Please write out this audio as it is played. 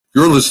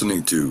You're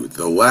listening to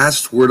The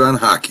Last Word on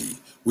Hockey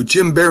with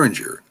Jim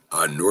Behringer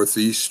on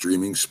Northeast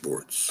Streaming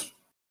Sports.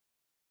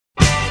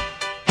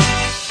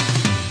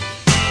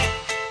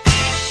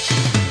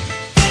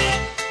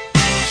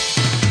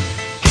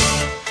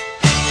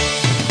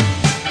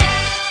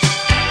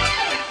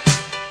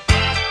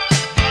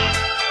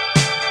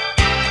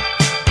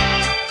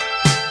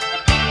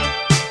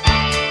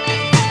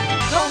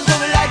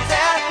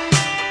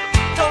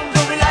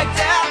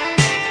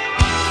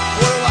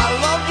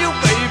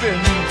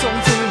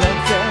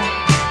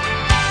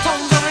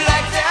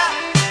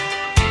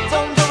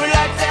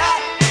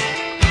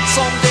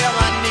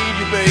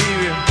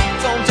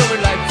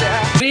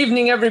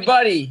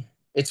 Everybody,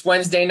 it's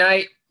Wednesday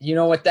night. You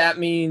know what that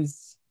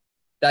means.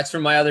 That's for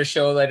my other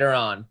show later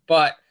on.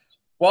 But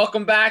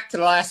welcome back to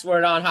The Last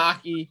Word on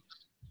Hockey,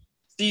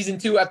 Season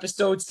 2,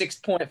 Episode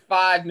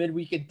 6.5,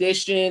 Midweek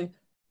Edition,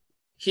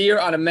 here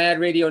on a Mad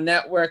Radio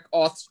Network,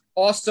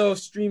 also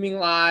streaming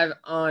live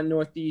on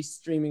Northeast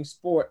Streaming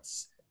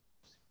Sports.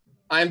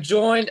 I'm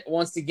joined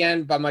once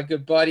again by my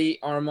good buddy,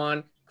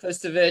 Armand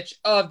Klistovich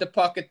of the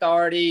Puck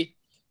Authority.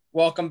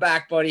 Welcome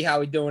back, buddy. How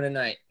we doing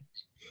tonight?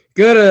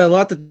 Good, a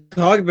lot to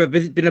talk about.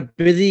 It's been a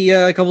busy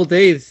couple of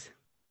days.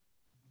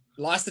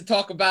 Lots to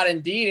talk about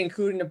indeed,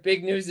 including the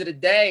big news of the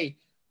day.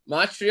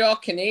 Montreal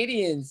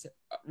Canadiens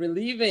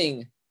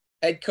relieving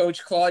head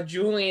coach Claude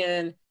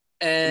Julien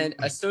and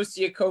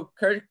associate coach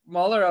Kirk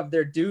Muller of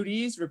their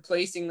duties,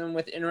 replacing them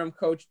with interim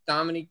coach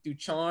Dominique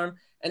Ducharme,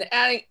 and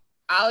adding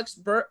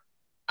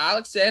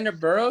Alexander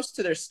Burrows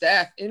to their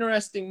staff.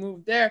 Interesting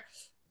move there.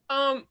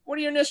 What are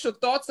your initial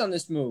thoughts on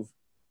this move?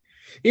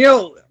 You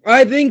know,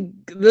 I think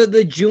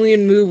the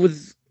Julien move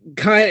was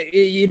kind of,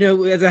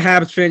 as a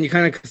Habs fan, you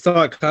kind of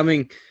saw it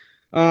coming.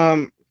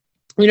 They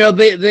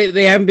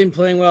haven't been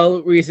playing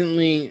well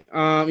recently.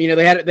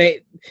 They had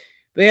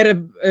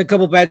a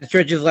couple bad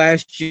stretches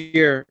last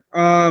year.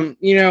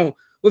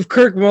 With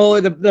Kirk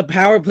Muller, the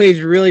power play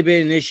has really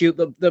been an issue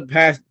the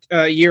past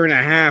year and a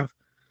half.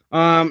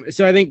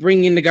 So I think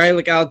bringing in the guy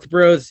like Alex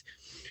Burrows,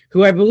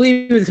 who I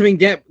believe is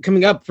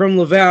coming up from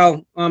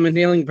Laval, and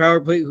handling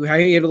power play, who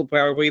handled the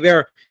power play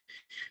there,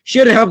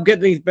 should help get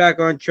things back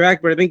on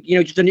track. But I think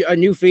just a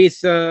new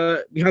face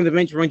behind the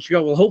bench for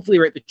Montreal will hopefully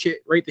right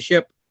the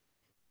ship.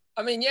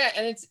 I mean, yeah,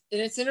 and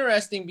it's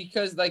interesting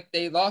because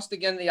they lost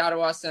again to the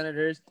Ottawa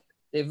Senators.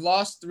 They've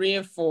lost 3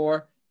 and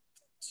 4,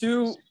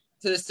 2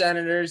 to the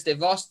Senators. They've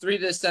lost 3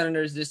 to the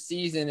Senators this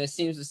season. It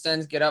seems the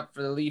Sens get up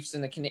for the Leafs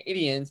and the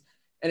Canadiens,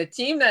 and a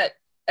team that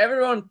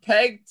everyone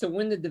pegged to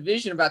win the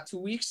division about 2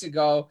 weeks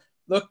ago,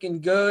 looking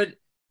good,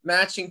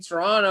 matching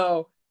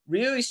Toronto,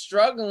 really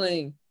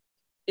struggling.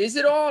 Is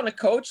it all on the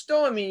coach,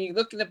 though? I mean, you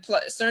look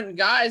at certain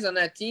guys on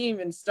that team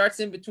and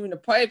starts in between the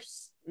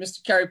pipes.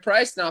 Mr. Carey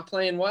Price not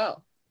playing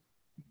well.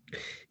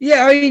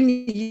 Yeah, I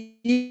mean,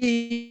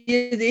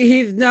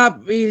 he's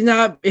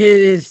not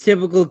his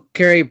typical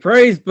Carey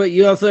Price, but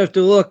you also have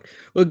to look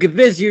at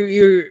this.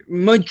 Your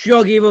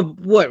Montreal gave up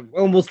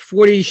almost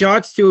 40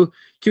 shots to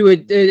a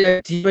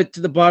team at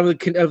the bottom of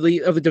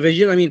the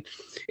division. I mean,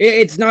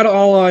 it's not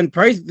all on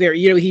Price there.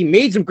 He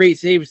made some great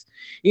saves.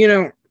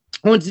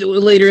 Once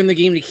later in the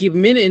game to keep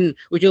him in,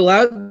 which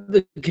allowed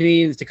the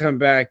Canadiens to come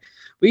back.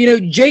 But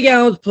Jake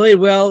Allen's played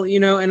well.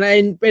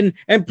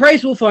 And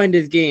Price will find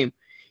his game.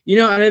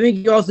 And I think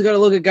you also got to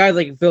look at guys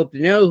like Philip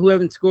Deneau, who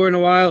haven't scored in a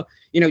while.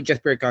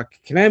 Jesper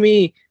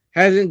Kotkaniemi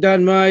hasn't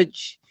done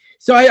much.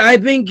 So I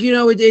think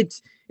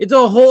it's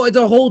a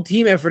whole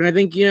team effort. And I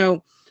think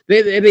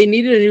they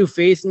needed a new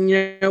face. And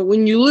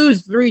when you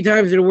lose 3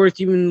 times to the worst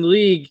team in the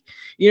league,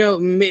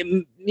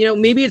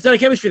 maybe it's not a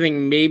chemistry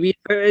thing. Maybe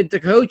it's a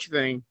coach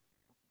thing.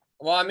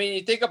 Well, I mean,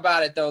 you think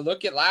about it though.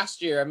 Look at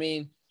last year. I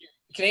mean,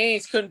 the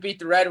Canadiens couldn't beat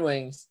the Red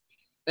Wings,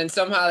 and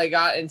somehow they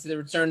got into the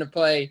return to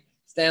play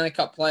Stanley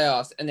Cup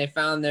playoffs, and they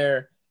found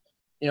their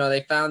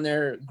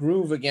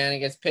groove again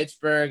against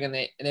Pittsburgh, and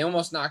they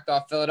almost knocked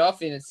off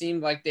Philadelphia, and it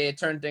seemed like they had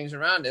turned things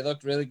around. They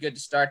looked really good to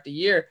start the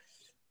year.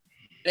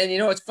 And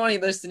it's funny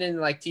listening to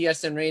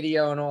TSN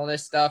radio and all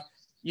this stuff.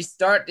 You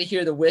start to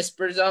hear the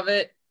whispers of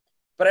it,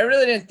 but I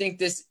really didn't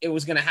think it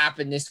was going to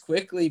happen this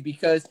quickly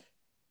because,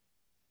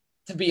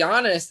 to be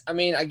honest, I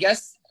mean, I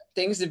guess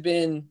things have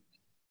been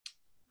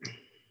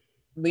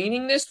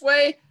leaning this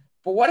way.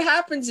 But what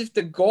happens if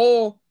the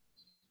goal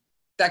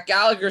that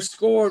Gallagher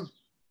scored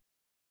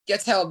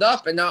gets held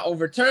up and not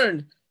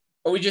overturned?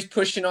 Are we just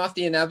pushing off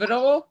the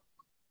inevitable?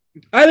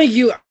 I think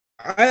you are.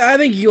 I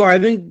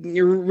think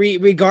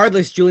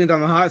regardless, Julien's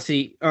on the hot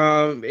seat.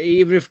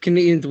 Even if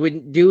Canadiens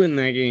wouldn't do in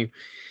that game,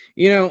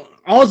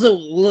 Also,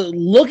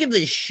 look at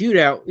the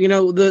shootout.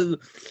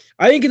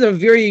 I think it's a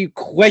very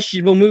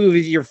questionable move.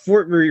 Is your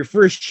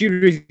first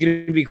shooter is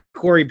going to be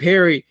Corey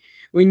Perry?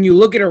 When you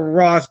look at the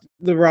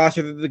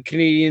roster that the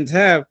Canadiens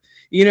have,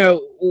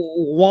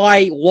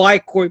 why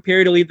Corey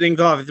Perry to lead things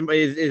off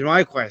is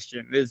my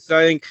question.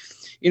 I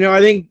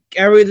think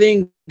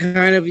everything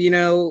kind of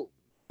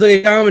the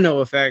domino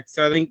effect.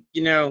 So I think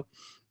it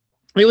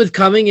was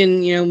coming,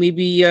 and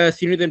maybe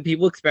sooner than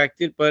people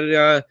expected.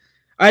 But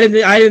I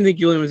didn't think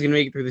Julien was going to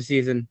make it through the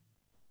season.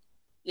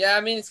 Yeah,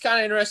 I mean, it's kind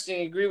of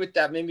interesting. I agree with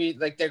that. Maybe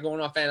like they're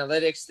going off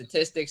analytics,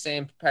 statistics,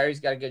 saying Perry's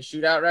got a good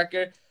shootout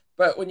record.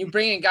 But when you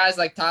bring in guys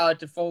like Tyler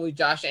Toffoli,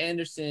 Josh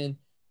Anderson,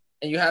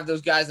 and you have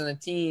those guys on the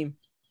team,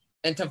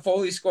 and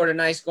Toffoli scored a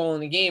nice goal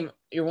in the game,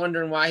 you're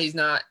wondering why he's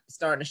not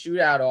starting a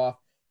shootout off.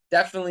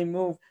 Definitely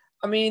move.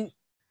 I mean,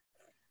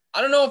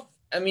 I don't know if,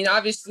 I mean,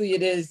 obviously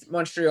it is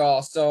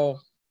Montreal, so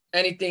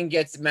anything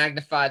gets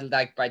magnified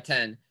like by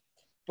 10.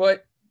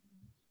 But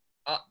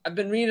I've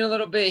been reading a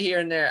little bit here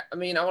and there. I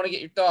mean, I want to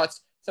get your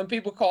thoughts. Some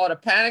people call it a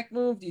panic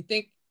move. Do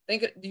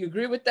you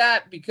agree with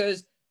that?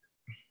 Because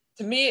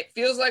to me, it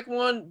feels like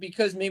one,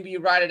 because maybe you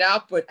ride it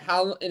out, but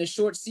how in a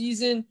short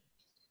season,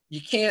 you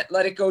can't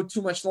let it go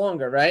too much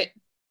longer, right?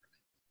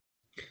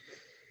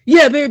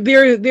 Yeah,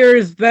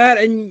 there's that,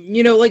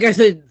 and like I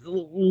said,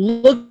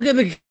 look at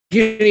the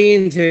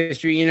Canadiens'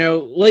 history.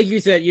 Like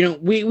you said,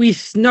 we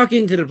snuck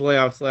into the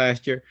playoffs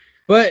last year,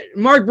 but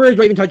Mark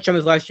Bergevin even touched on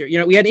this last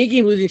year. We had an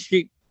 8-game losing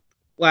streak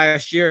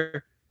last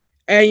year,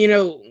 and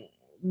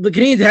the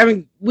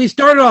Canadiens we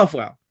started off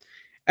well,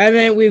 and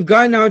then we've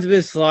gotten onto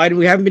this slide, and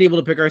we haven't been able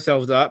to pick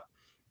ourselves up.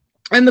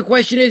 And the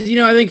question is,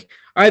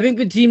 I think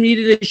the team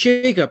needed a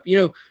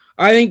shakeup.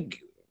 I think,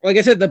 like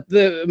I said,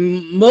 the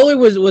Mueller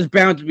was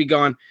bound to be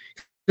gone.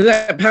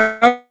 That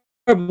power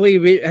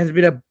play has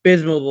been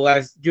abysmal the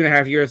last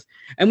 2.5 years.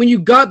 And when you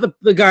got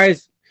the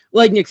guys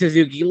like Nick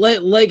Suzuki,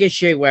 like a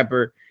Shea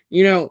Weber,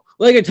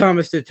 like a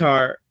Thomas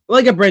Tatar,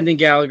 like a Brendan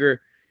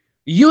Gallagher,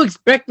 you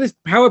expect this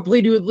power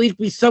play to at least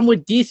be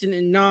somewhat decent,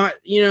 and not,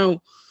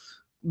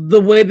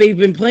 the way they've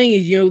been playing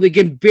is, they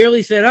can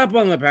barely set up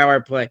on the power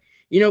play.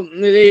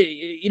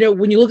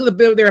 When you look at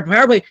their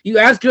power play, you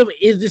ask them,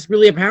 is this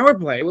really a power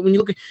play? When you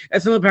look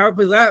at some of the power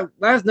plays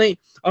last night,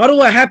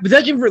 Ottawa had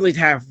possession for at least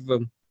half of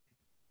them.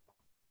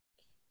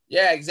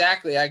 Yeah,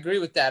 exactly. I agree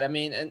with that. I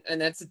mean, and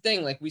that's the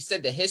thing. Like we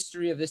said, the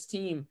history of this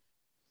team,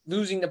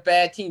 losing to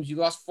bad teams. You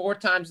lost 4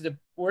 times to the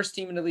worst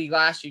team in the league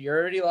last year. You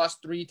already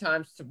lost 3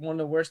 times to one of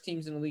the worst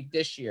teams in the league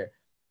this year.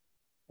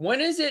 When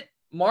is it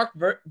Mark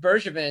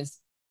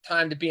Bergevin's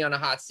time to be on a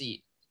hot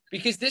seat?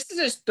 Because this is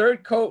his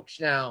 3rd coach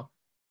now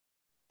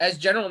as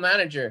general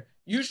manager.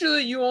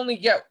 Usually you only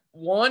get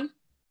one,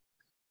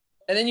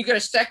 and then you get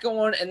a second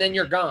one, and then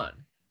you're gone.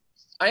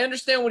 I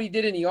understand what he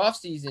did in the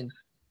offseason,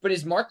 but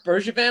is Mark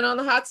Bergevin on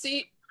the hot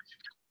seat?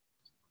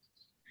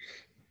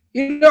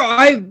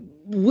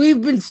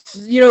 We've been,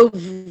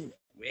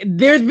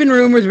 there's been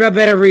rumors about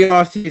that every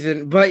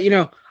offseason, but,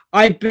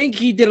 I think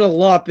he did a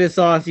lot this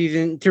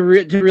offseason to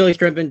really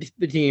strengthen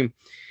the team.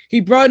 He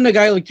brought in a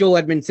guy like Joel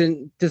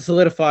Edmondson to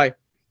solidify,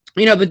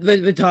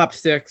 the top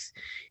 6.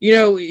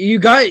 You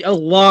got a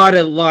lot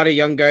of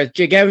young guys.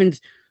 Jake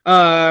Evans,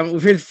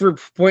 with his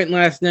first point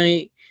last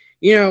night.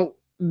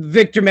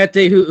 Victor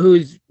Mete,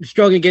 who's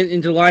struggling to get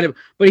into the lineup,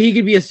 but he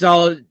could be a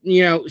solid,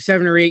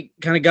 7 or 8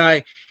 kind of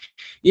guy.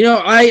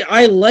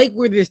 I like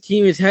where this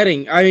team is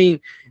heading. I mean,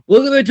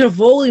 look at the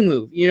Toffoli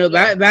move.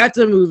 That's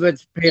a move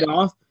that's paid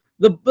off.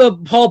 The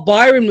Paul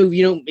Byron move,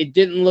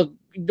 it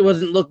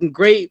wasn't looking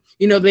great.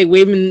 They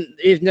wave him in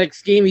his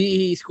next game.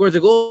 He scores a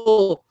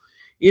goal.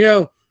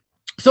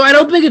 So I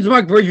don't think it's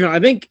Mark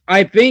Bergevin.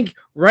 I think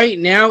right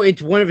now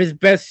it's one of his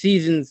best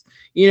seasons.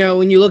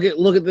 When you look at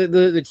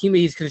the team that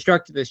he's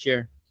constructed this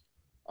year.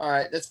 All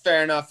right, that's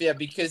fair enough. Yeah,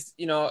 because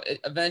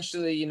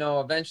eventually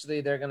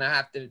they're gonna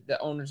have to.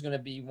 The owner's gonna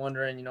be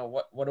wondering,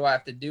 what do I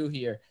have to do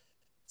here?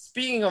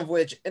 Speaking of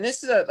which, and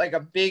this is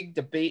a big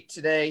debate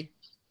today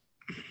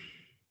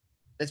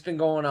that's been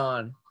going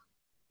on,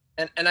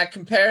 and I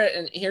compare it,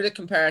 and hear the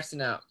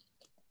comparison out.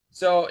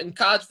 So in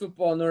college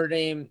football, Notre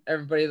Dame,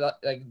 everybody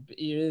like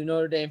you're a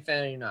Notre Dame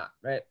fan or you're not,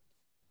 right?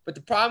 But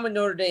the problem with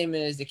Notre Dame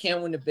is they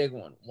can't win the big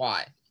one.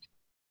 Why?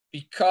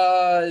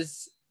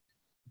 Because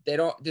they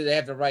don't. Do they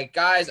have the right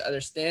guys? Are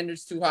their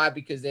standards too high?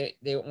 Because they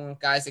want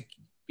guys to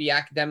be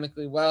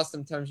academically well.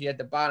 Sometimes you have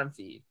the bottom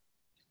feed.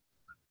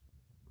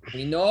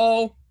 We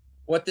know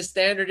what the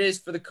standard is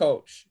for the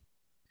coach.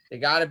 They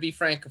got to be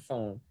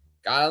francophone.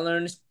 Got to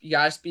learn. You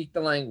got to speak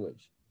the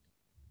language.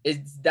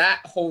 Is that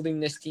holding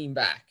this team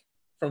back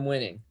from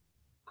winning?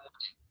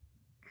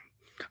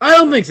 I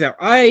don't think so.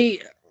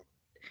 I've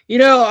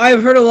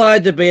heard a lot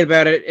of debate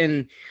about it,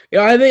 and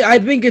I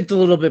think it's a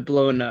little bit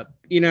blown up.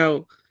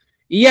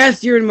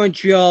 Yes, you're in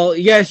Montreal.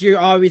 Yes, you're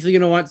obviously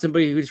going to want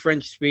somebody who's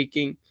French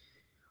speaking,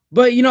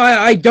 but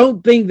I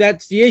don't think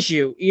that's the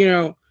issue.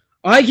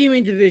 I came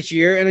into this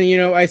year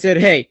and I said,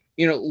 hey,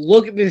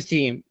 look at this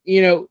team.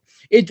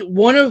 It's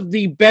one of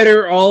the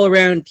better all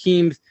around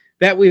teams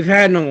that we've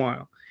had in a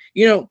while.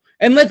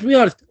 And let's be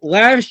honest,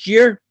 last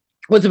year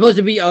was supposed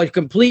to be a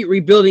complete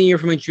rebuilding year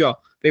for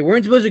Montreal. They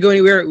weren't supposed to go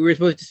anywhere. We were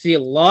supposed to see a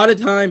lot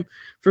of time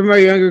from our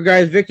younger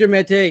guys, Victor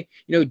Mete,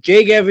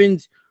 Jake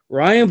Evans,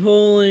 Ryan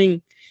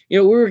Poling. We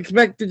were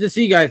expected to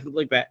see guys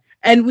like that.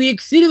 And we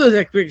exceeded those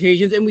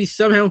expectations, and we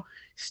somehow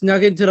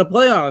snuck into the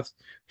playoffs.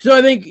 So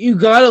I think you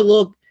got to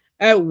look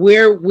at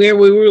where we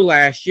were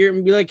last year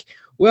and be like,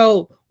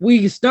 well,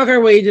 we snuck our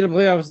way into the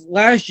playoffs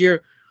last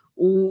year.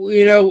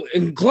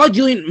 And Claude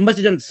Julien must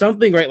have done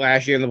something right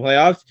last year in the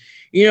playoffs.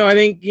 I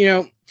think,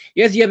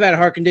 yes, he had that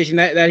heart condition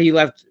that he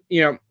left,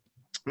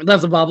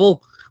 left the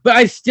bubble. But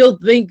I still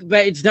think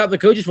that it's not the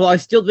coach's fault. I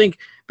still think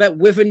that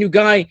with a new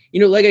guy,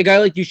 like a guy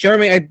like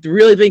Ducharme, I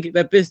really think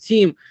that this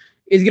team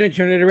is going to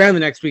turn it around the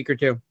next week or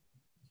two.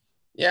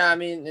 Yeah, I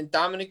mean, and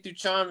Dominic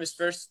Ducharme, his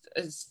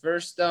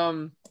first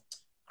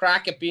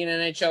crack at being an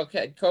NHL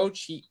head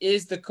coach. He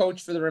is the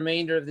coach for the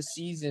remainder of the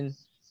season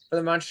for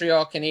the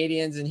Montreal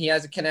Canadiens, and he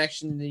has a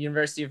connection to the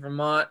University of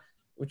Vermont,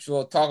 which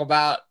we'll talk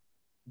about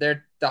the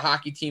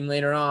hockey team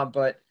later on.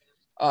 But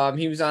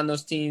he was on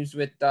those teams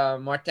with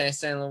Martin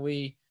St.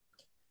 Louis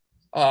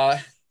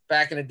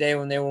back in the day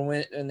when they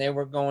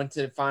were going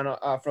to the final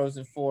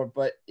Frozen Four.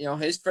 But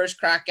his first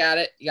crack at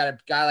it. You got a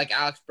guy like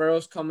Alex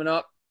Burrows coming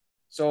up,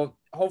 so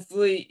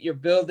hopefully you're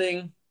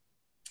building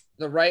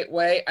the right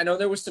way. I know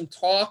there was some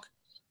talk.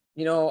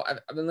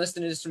 I've been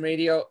listening to some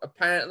radio.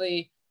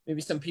 Apparently,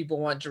 maybe some people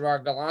want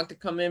Gerard Gallant to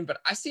come in, but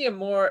I see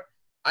him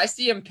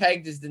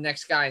pegged as the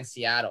next guy in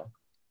Seattle.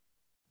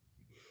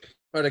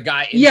 Or the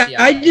guy in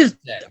Seattle.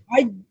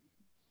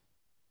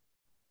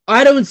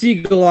 I don't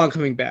see Gallant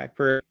coming back.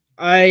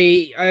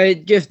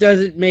 It just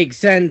doesn't make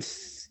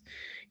sense.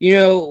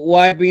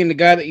 Why bring in the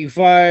guy that you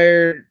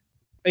fired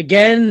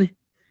again?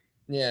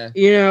 Yeah.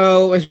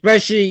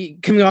 Especially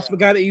coming off a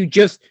coach that you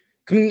just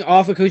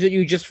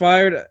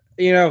fired.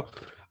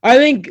 I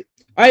think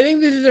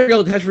this is a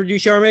real test for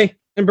Ducharme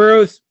and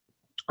Burrows.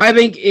 I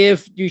think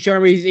if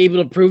Ducharme is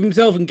able to prove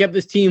himself and get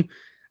this team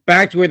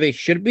back to where they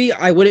should be,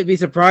 I wouldn't be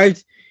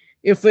surprised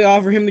if they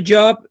offer him the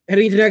job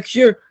heading into next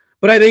year.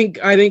 But I think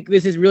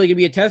this is really going to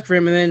be a test for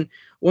him. And then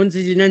once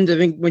the season ends, I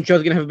think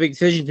Montreal's going to have a big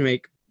decision to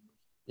make.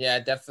 Yeah,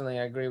 definitely.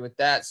 I agree with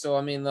that. So,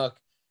 I mean, look,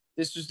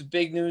 this was the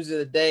big news of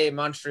the day in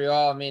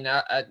Montreal. I mean,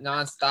 at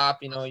nonstop,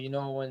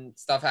 when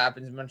stuff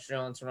happens in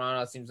Montreal and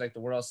Toronto, it seems like the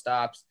world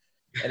stops.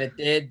 And it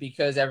did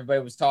because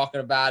everybody was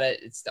talking about it.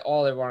 It's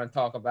all they want to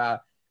talk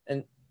about.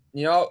 And,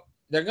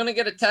 they're going to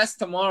get a test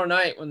tomorrow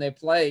night when they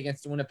play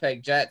against the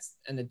Winnipeg Jets.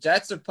 And the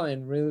Jets are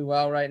playing really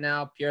well right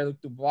now. Pierre-Luc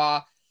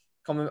Dubois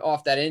coming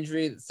off that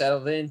injury,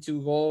 settled in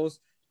 2 goals.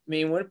 I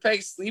mean,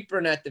 Winnipeg's sleeper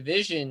in that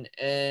division.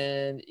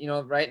 And,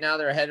 right now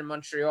they're ahead of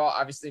Montreal.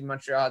 Obviously,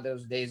 Montreal had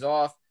those days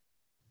off.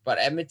 But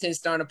Edmonton's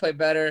starting to play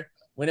better.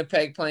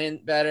 Winnipeg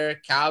playing better.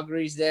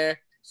 Calgary's there.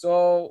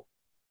 So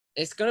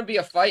it's going to be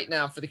a fight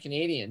now for the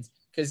Canadiens.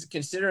 Because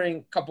considering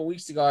a couple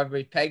weeks ago,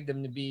 everybody pegged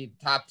them to be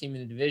the top team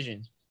in the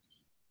division.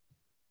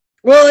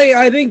 Well,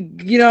 I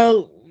think,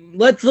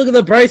 let's look at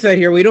the price out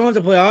here. We don't have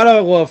to play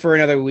Ottawa for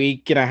another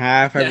week and a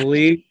half, I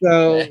believe.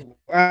 So,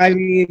 I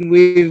mean,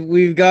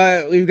 we've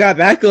got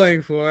that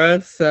going for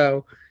us.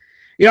 So,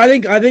 I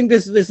think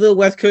this little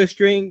West Coast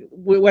swing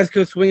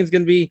is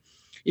going to be,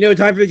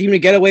 time for the team to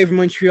get away from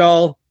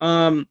Montreal.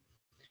 Get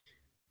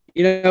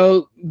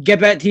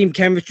that team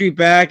chemistry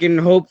back and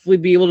hopefully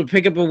be able to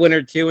pick up a win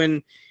or two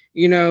and,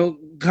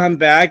 come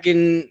back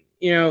and,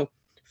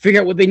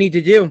 figure out what they need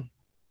to do.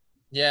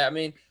 Yeah, I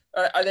mean,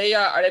 are they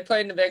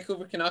playing the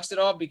Vancouver Canucks at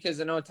all? Because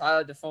I know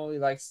Tyler Toffoli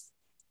likes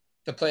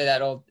to play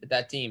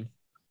that team.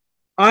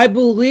 I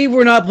believe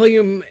we're not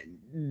playing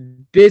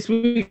them this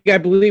week. I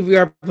believe we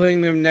are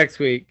playing them next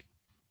week.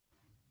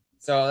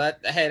 So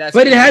that's.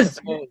 But it has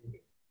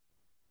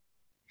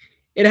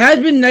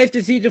been nice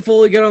to see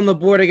Toffoli get on the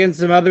board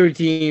against some other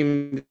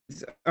teams.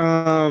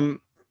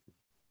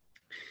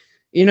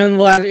 In the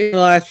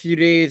last few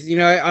days,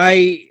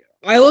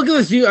 I look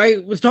at this. I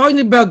was talking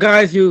about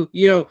guys who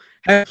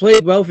have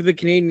played well for the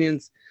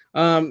Canadiens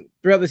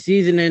throughout the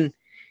season, and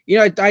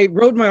I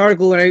wrote my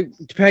article and I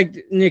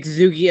pegged Nick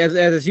Suzuki as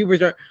a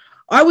superstar.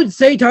 I would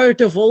say Tyler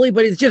Toffoli,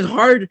 but it's just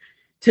hard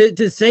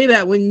to say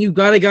that when you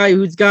got a guy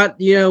who's got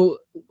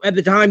at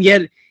the time he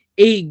had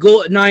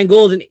 9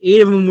 goals, and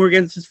 8 of them were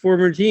against his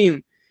former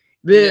team.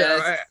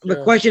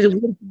 The question is,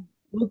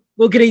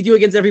 what can he do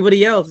against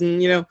everybody else?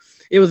 And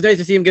it was nice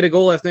to see him get a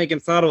goal last night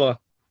against Ottawa.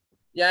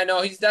 Yeah, I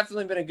know he's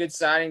definitely been a good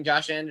signing.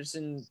 Josh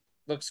Anderson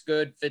looks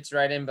good, fits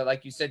right in. But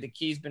like you said, the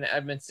key's been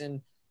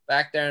Edmondson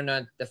back there in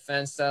the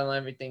defense, settling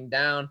everything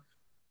down.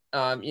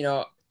 A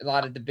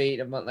lot of debate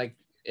about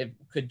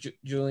could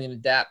Julian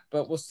adapt,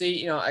 but we'll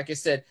see. Like I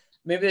said,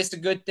 maybe it's a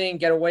good thing.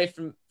 Get away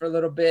for a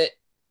little bit,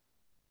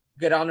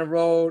 get on the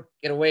road,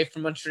 get away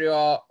from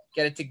Montreal,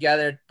 get it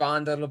together,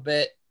 bond a little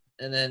bit,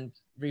 and then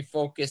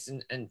refocus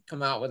and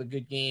come out with a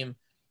good game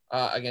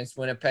against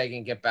Winnipeg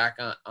and get back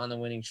on the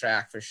winning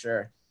track for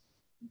sure.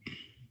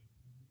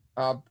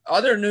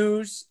 Other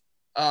news,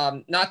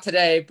 not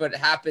today, but it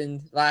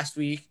happened last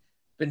week.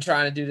 Been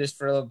trying to do this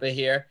for a little bit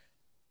here.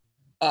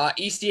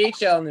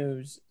 ECHL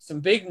news, some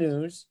big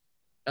news.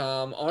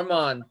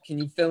 Armand, can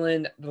you fill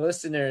in the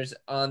listeners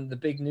on the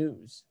big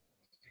news?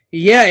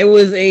 Yeah, it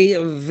was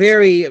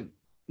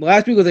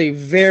last week was a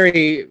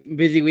very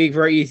busy week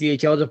for our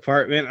ECHL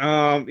department.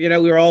 We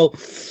were all,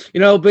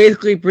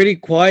 basically pretty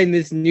quiet, and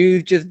this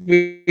news just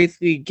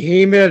basically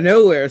came out of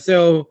nowhere.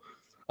 So,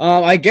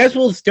 I guess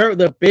we'll start with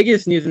the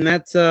biggest news, and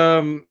that's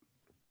the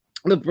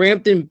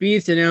Brampton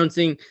Beasts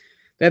announcing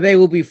that they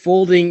will be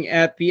folding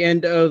at the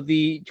end of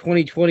the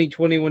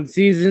 2020-21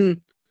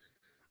 season.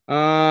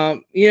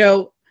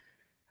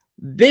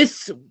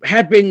 this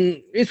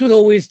was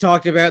always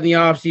talked about in the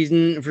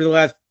offseason for the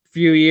last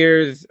few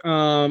years.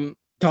 Talking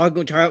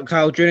with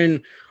Kyle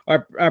Drennan,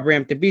 our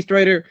Brampton Beast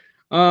writer.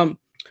 But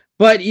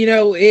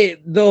the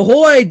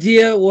whole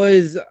idea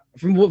was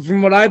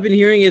from what I've been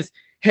hearing is,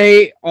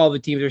 hey, all the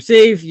teams are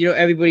safe.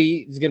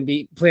 Everybody is going to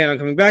be planning on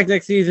coming back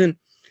next season.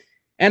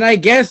 And I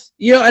guess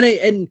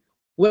and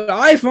what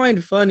I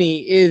find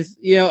funny is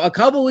a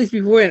couple weeks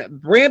before,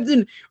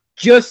 Brampton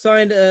just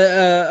signed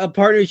a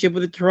partnership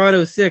with the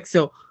Toronto Six.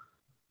 So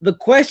the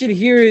question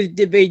here is,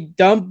 did they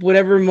dump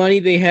whatever money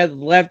they had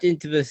left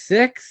into the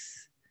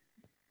Six?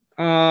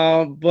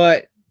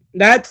 But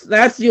that's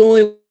the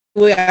only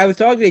way. I was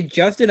talking to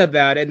Justin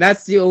about it, and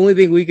that's the only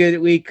thing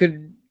we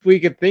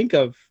could think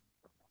of.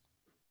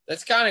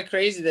 That's kind of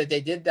crazy that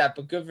they did that,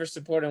 but good for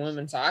supporting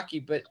women's hockey.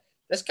 But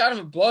that's kind of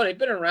a blow. They've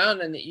been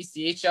around in the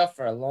ECHL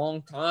for a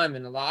long time,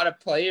 and a lot of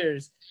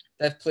players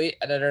that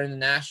are in the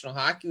National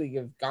Hockey League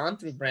have gone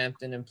through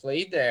Brampton and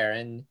played there.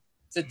 And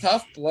it's a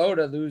tough blow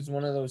to lose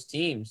one of those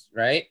teams,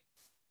 right?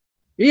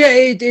 Yeah,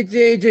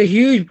 it's a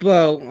huge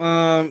blow.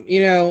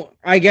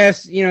 I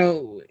guess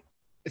for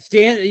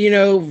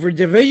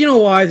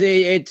divisional wise,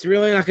 it's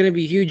really not going to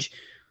be huge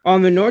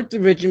on the North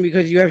Division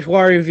because you have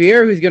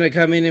Trois-Rivières who's going to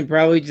come in and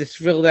probably just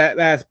fill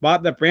that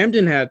spot that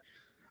Brampton had,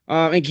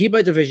 and keep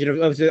a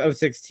division of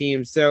 6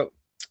 teams. So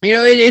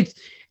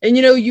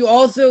you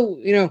also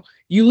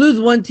you lose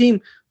one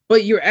team,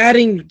 but you're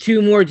adding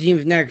 2 more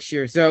teams next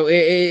year. So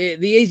the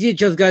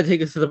ACHL's got to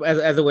take this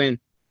as a win.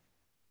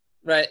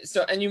 Right.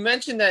 So, and you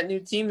mentioned that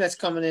new team that's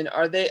coming in.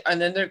 Are they? And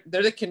then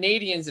they're the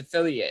Canadiens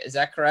affiliate. Is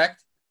that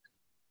correct?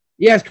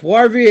 Yes,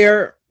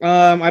 Trois-Rivières.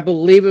 I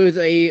believe it was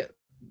they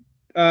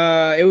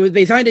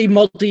signed a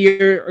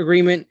multi-year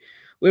agreement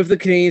with the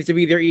Canadiens to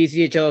be their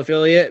ECHL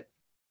affiliate.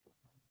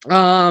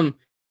 Now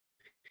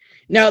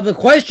the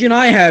question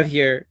I have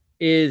here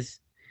is,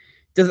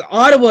 does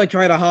Ottawa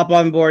try to hop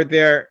on board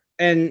there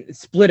and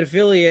split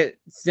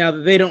affiliates now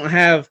that they don't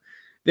have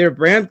their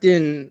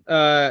Brampton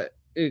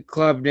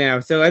club now?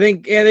 So I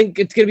think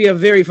it's going to be a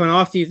very fun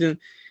offseason,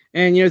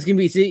 and it's going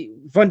to be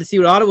fun to see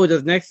what Ottawa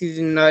does next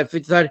season if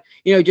it's not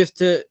just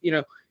to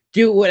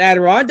do what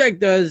Adirondack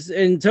does,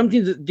 and some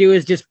teams do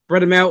is just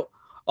spread them out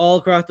all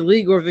across the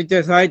league, or if they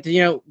decide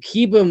to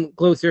keep them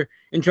closer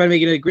and try to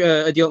make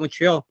it a deal with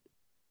Montreal.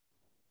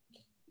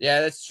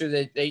 Yeah, that's true.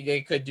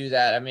 They could do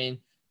that. I mean,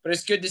 but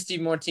it's good to see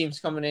more teams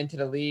coming into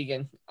the league,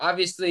 and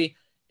obviously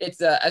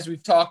it's as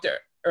we've talked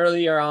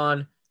earlier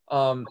on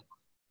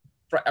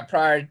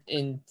prior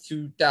in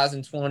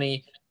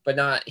 2020, but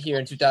not here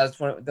in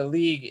 2020. The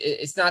league,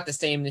 it's not the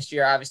same this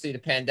year. Obviously, the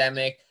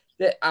pandemic.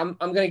 I'm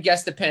going to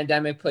guess the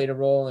pandemic played a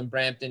role in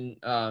Brampton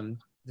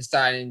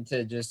deciding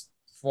to just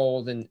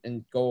fold and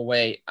go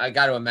away. I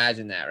got to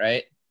imagine that,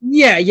 right?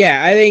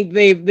 Yeah. I think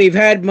they've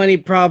had money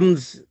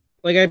problems,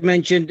 like I've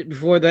mentioned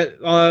before, that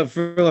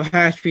for the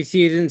past few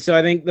seasons. So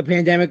I think the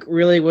pandemic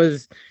really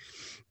was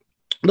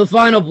the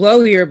final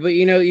blow here. But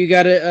you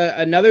got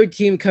another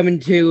team coming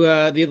to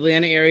the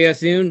Atlanta area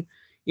soon.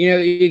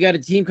 You got a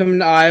team coming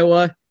to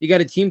Iowa. You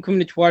got a team coming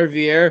to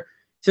Trois-Rivières.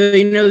 So,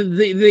 the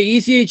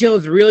ECHL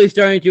is really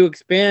starting to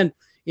expand,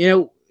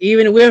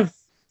 even with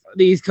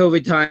these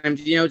COVID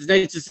times. It's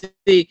nice to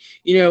see,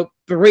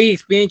 3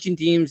 expansion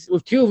teams,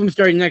 with 2 of them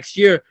starting next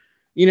year,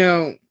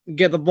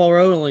 get the ball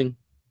rolling.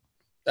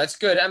 That's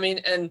good. I mean,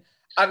 and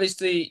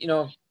obviously,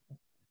 some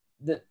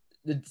of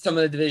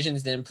the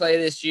divisions didn't play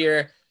this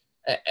year,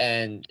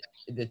 and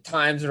the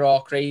times are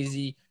all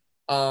crazy.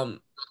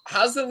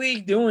 How's the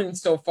league doing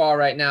so far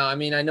right now? I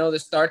mean, I know the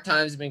start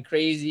times have been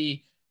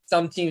crazy.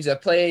 Some teams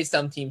have played,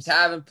 some teams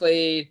haven't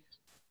played.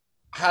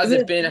 How's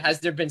it been? Has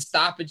there been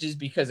stoppages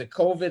because of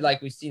COVID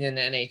like we've seen in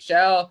the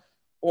NHL,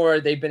 or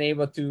they've been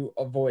able to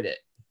avoid it?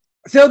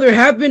 So there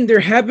have been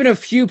a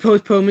few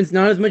postponements,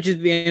 not as much as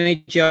the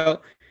NHL.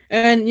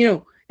 And,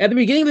 at the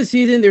beginning of the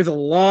season, there's a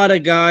lot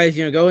of guys,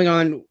 going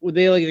on what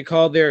they like to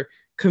call their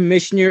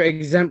commissioner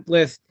exempt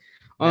list.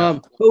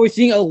 But we're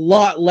seeing a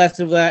lot less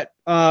of that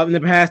in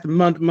the past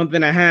month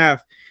and a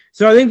half.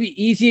 So I think the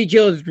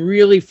ECHL has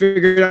really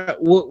figured out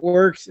what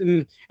works,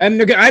 and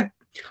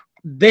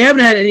they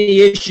haven't had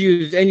any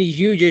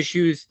huge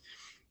issues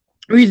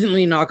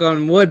recently, knock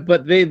on wood,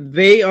 but they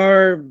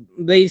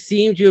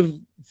seem to have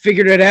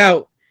figured it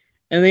out,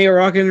 and they are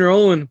rocking and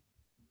rolling.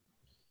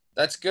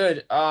 That's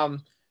good.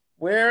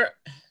 Where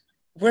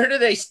do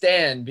they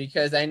stand?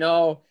 Because I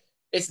know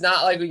it's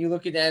not like when you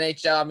look at the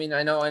NHL. I mean,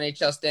 I know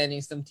NHL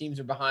standings, some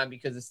teams are behind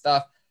because of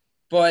stuff,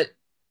 but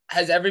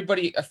has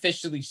everybody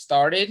officially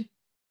started?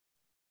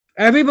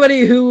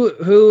 Everybody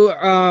who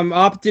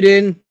opted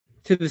in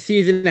to the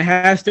season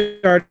has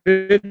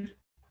started.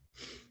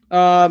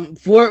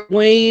 Fort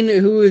Wayne,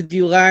 who is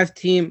the last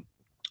team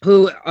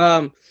who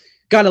got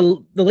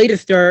the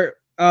latest start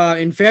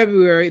in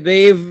February,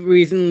 they've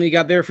recently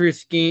got their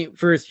first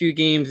few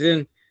games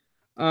in.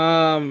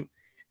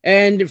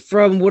 And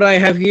from what I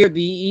have here,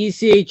 the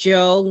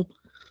ECHL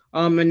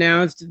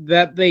announced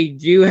that they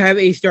do have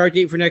a start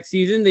date for next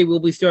season. They will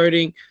be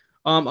starting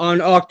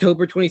on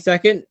October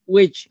 22nd,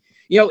 which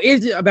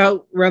is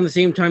about around the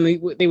same time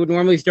they would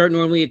normally start.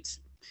 Normally it's,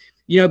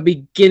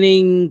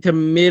 beginning to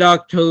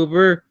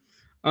mid-October.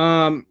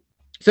 So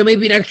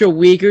maybe an extra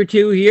week or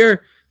two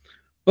here.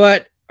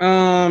 But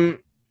that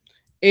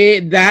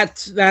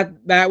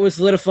was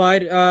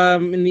solidified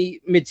in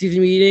the midseason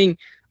meeting.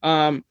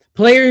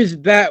 Players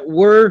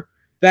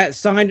that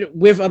signed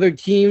with other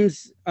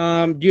teams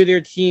due to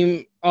their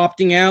team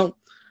opting out,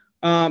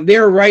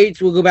 their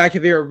rights will go back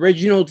to their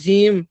original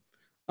team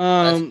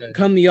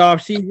come the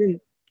off season.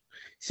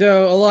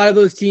 So a lot of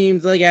those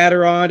teams like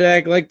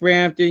Adirondack, like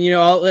Brampton,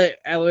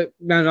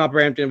 not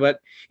Brampton, but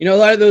a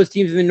lot of those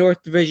teams in the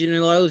North Division and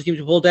a lot of those teams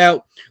who pulled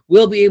out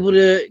will be able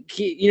to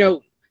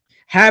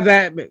have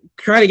that,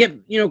 try to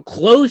get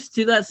close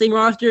to that same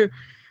roster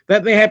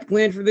that they had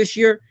planned for this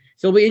year.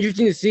 So it'll be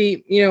interesting to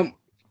see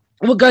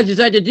what guys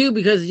decide to do,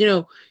 because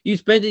you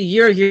spent a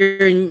year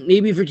here, and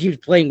maybe if your team's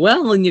playing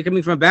well and you're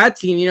coming from a bad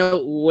team,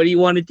 what do you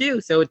want to do?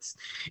 So it's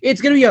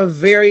going to be a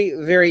very,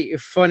 very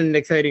fun and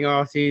exciting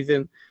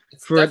offseason.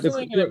 It's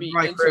definitely going to be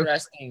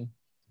interesting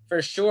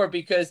for sure,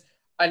 because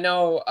I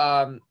know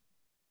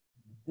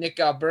Nick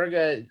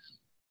Alberga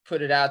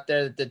put it out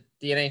there that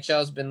the NHL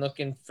has been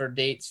looking for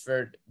dates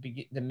for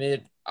the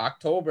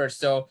mid-October.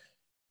 So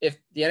if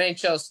the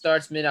NHL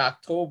starts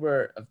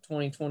mid-October of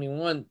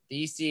 2021,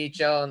 the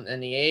ECHL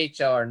and the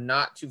AHL are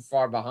not too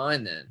far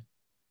behind then.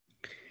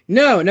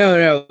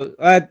 No.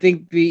 I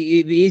think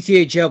the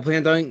ECHL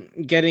plans on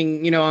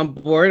getting on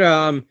board.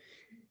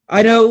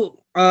 I know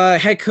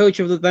head coach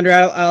of the Thunder,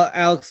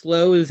 Alex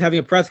Lowe, is having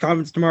a press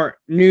conference tomorrow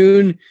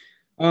noon.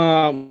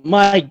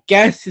 My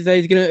guess is that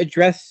he's going to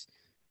address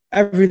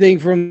everything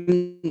from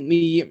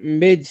the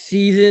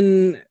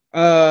mid-season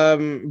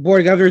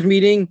board of governors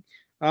meeting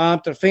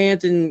to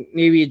fans, and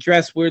maybe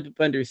address where the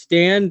Thunder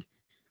stand.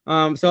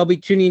 So I'll be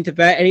tuning into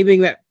that.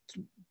 Anything that's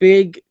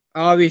big,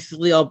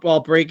 obviously,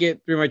 I'll break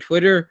it through my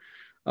Twitter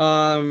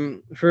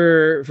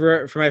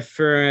for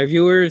my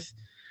viewers.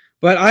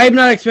 But I'm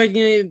not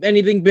expecting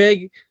anything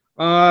big.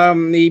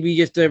 Maybe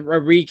just a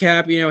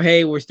recap.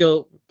 Hey, we're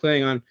still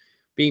planning on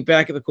being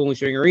back at the Cooley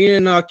String Arena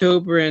in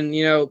October, and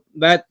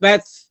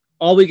that's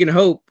all we can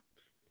hope.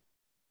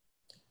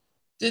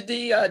 Did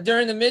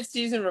during the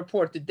midseason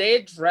report, did they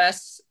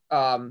address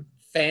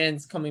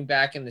fans coming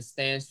back in the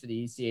stands for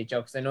the ECHL?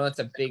 Because I know that's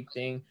a big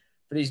thing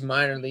for these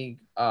minor league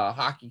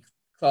hockey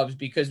clubs,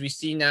 because we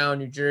see now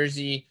New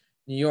Jersey,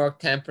 New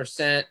York,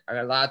 10% are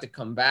allowed to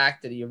come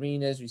back to the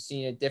arenas. We've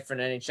seen it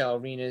different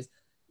NHL arenas.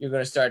 You're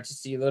going to start to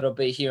see a little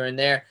bit here and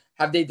there.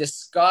 Have they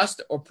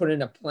discussed or put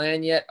in a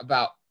plan yet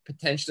about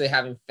potentially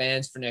having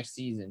fans for next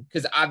season?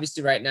 Because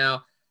obviously right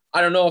now,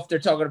 I don't know if they're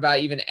talking about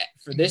even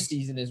for this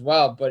season as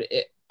well, but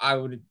I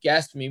would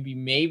guess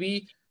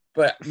maybe,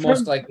 but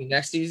most likely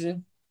next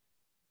season.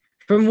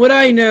 From what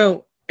I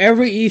know,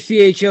 every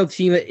ECHL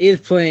team that is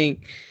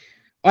playing,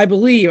 I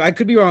believe, I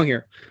could be wrong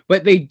here,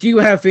 but they do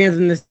have fans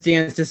in the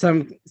stands to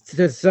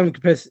some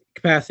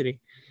capacity.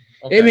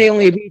 Okay. It may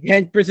only be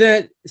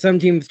 10%, some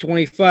teams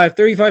 25,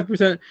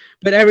 35%,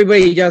 but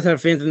everybody does have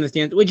fans in the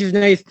stands, which is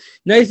nice.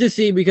 Nice to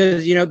see,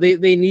 because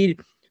they need,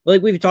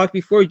 like we've talked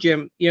before,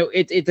 Jim,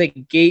 it's a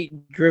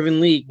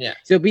gate-driven league. Yeah.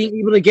 So being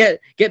able to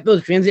get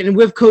those fans in, and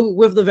with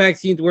the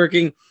vaccines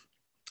working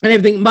and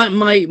everything,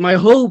 my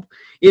hope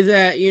is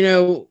that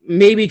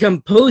maybe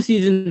come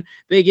postseason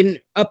they can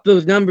up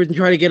those numbers and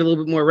try to get a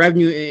little bit more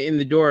revenue in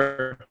the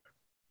door.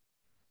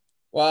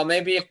 Well,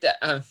 maybe if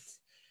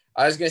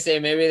I was gonna say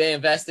maybe they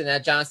invest in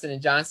that Johnson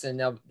 & Johnson,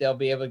 they'll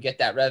be able to get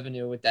that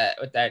revenue with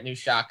that new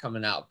shot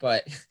coming out.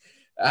 But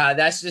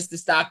that's just the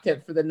stock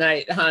tip for the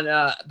night on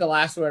the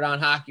last word on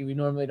hockey. We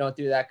normally don't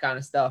do that kind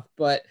of stuff,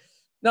 but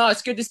no,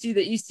 it's good to see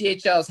the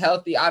ECHL is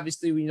healthy.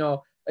 Obviously, we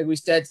know, like we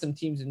said, some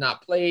teams have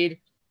not played.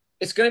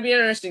 It's going to be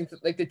interesting,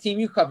 like the team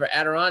you cover,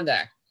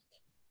 Adirondack.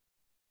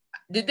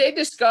 Did they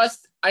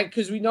discuss,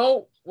 because we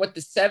know what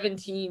the 7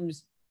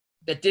 teams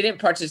that didn't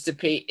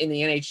participate in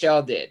the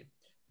NHL did.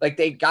 Like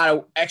they got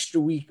an extra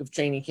week of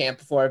training camp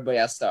before everybody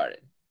else started.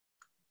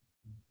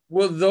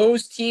 Will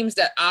those teams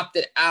that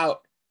opted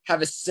out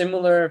have a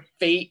similar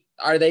fate?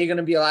 Are they going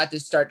to be allowed to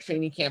start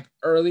training camp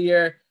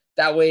earlier?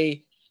 That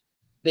way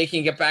they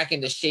can get back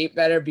into shape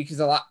better,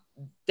 because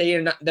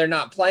they're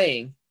not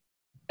playing.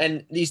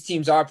 And these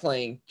teams are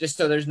playing, just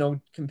so there's no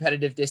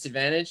competitive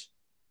disadvantage.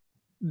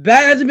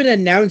 That hasn't been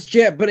announced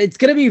yet, but it's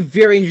going to be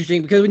very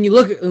interesting, because when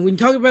you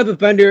talk about the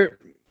Thunder,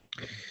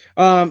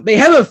 they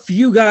have a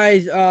few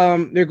guys.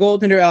 Their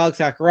goaltender Alex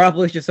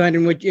Akaropoulos just signed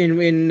in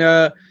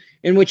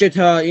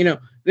Wichita.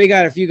 They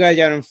got a few guys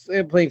down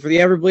playing for the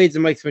Everblades,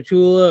 and Mike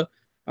Spatula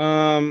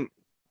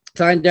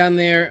signed down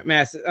there.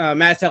 Matt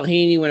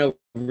Salhaney went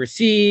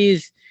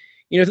overseas.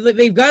 So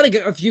they've got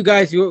a few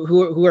guys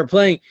who are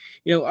playing.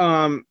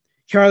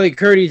 Charlie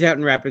Curdy's out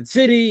in Rapid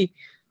City.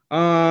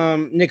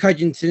 Nick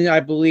Hutchinson,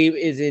 I believe,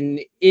 is in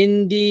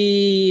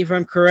Indy, if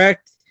I'm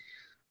correct.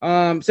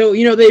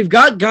 So they've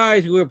got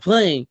guys who are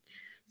playing.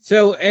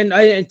 So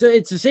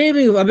it's the same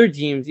thing with other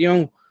teams.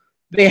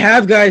 they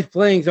have guys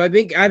playing. So I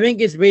think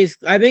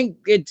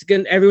it's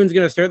everyone's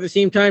gonna start at the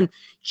same time,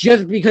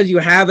 just because you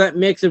have that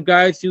mix of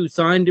guys who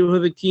signed to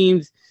other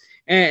teams,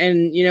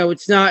 and you know,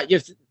 it's not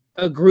just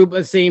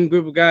a same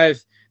group of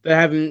guys that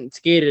haven't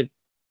skated.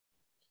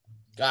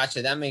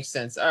 Gotcha. That makes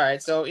sense. All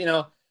right. So, you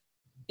know,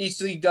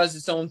 each league does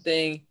its own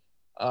thing.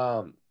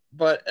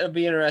 But it'll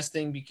be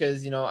interesting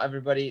because, you know,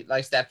 everybody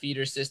likes that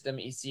feeder system,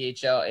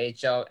 ECHL,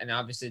 AHL, and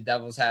obviously the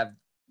Devils have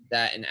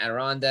that in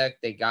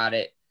Adirondack. They got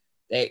it.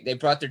 They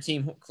brought their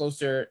team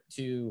closer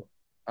to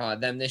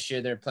them this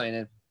year. They're playing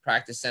in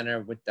practice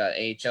center with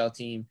the AHL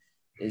team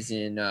is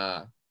in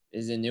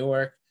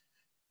Newark.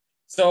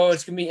 So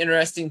it's gonna be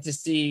interesting to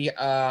see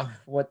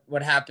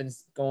what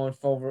happens going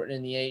forward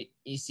in the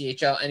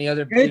ECHL. Any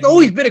other? It's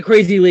always been a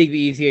crazy league,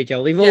 the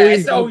ECHL.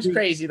 It's always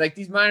crazy. Like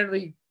these minor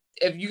league,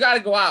 if you got to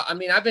go out. I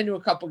mean, I've been to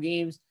a couple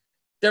games.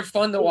 They're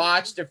fun to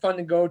watch. They're fun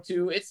to go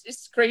to.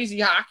 It's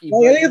crazy hockey.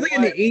 Well, I think it's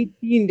like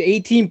an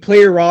 18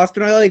 player roster,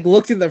 and I like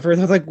looked at that first.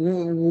 I was like,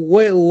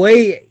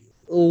 wait,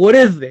 what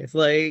is this?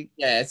 Like,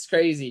 yeah, it's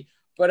crazy.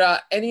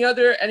 But any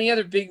other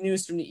big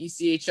news from the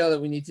ECHL that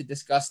we need to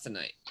discuss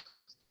tonight?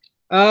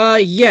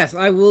 Yes,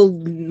 I will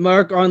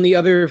mark on the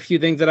other few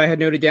things that I had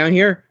noted down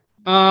here.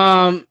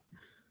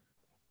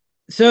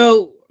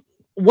 So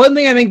one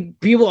thing I think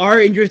people are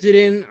interested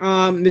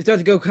in, this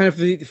does go kind of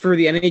for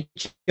the NHL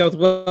as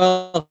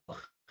well.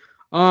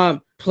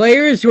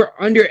 Players who are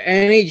under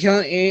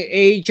NHL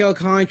and AHL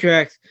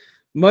contracts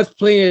must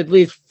play in at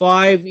least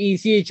 5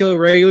 ECHL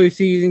regular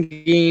season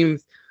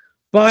games,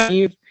 but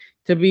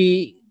to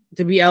be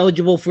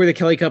eligible for the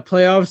Kelly Cup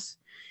playoffs.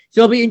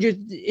 So I'll be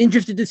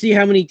interested to see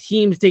how many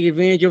teams take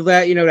advantage of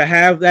that, you know, to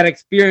have that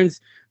experience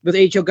with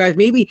AHL guys.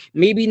 Maybe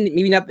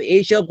not the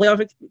AHL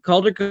playoff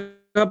Calder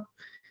Cup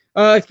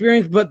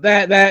experience, but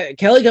that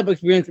Kelly Cup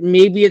experience.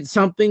 Maybe it's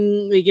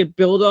something they get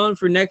build on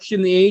for next year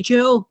in the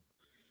AHL.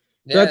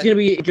 So that's going to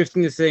be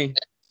interesting to see.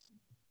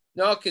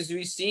 No, because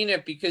we've seen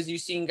it. Because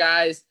you've seen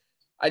guys.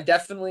 I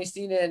definitely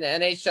seen it in the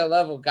NHL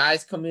level.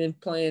 Guys come in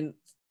playing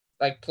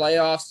like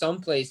playoffs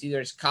someplace. Either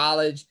it's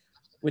college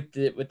with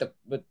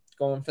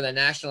going for the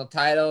national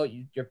title.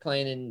 You're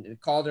playing in the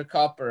Calder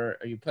Cup or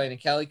you're playing in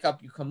Kelly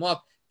Cup. You come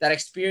up. That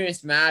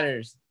experience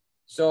matters.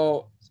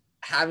 So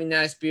having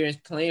that experience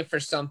playing for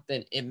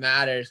something, it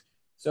matters.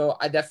 So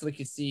I could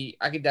definitely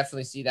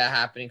see that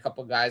happening. A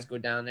couple guys go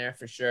down there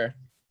for sure.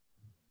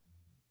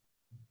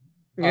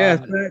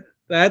 Yeah,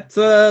 that's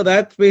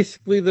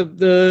basically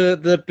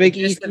the big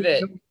gist of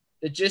it.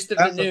 The gist of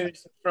the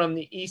news from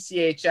the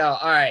ECHL.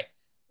 All right,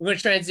 we're gonna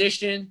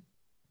transition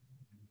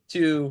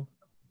to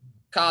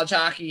college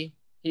hockey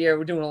here.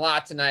 We're doing a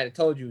lot tonight. I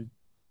told you,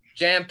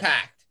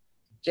 jam-packed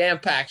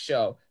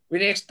show. We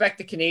didn't expect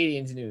the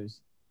Canadians news.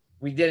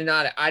 We did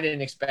not. I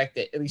didn't expect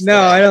it. At least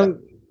no, I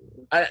don't.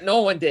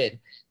 No one did.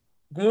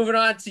 Moving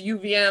on to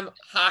UVM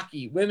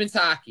hockey, women's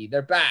hockey.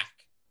 They're back.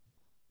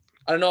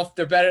 I don't know if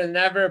they're better than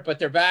ever, but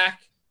they're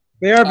back.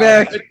 They are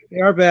back.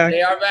 They are back.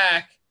 They are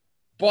back.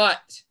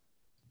 But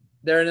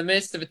they're in the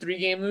midst of a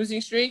 3-game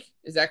losing streak.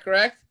 Is that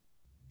correct?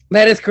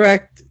 That is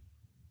correct.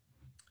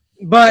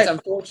 But it's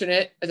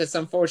unfortunate. It's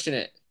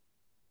unfortunate.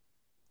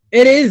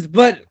 It is,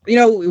 but you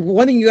know,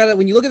 one thing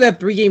when you look at that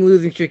 3-game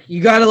losing streak,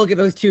 you gotta look at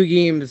those 2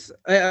 games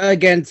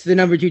against the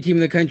number 2 team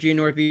in the country in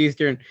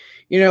Northeastern.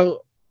 You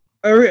know,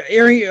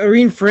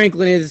 Irene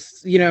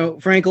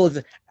Frankel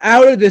is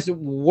out of this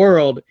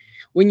world.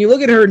 When you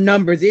look at her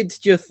numbers, it's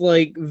just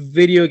like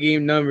video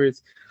game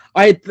numbers.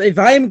 If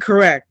I am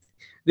correct,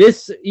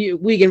 this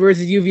weekend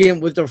versus UVM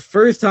was the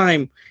first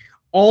time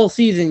all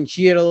season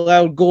she had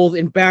allowed goals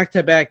in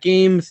back-to-back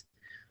games.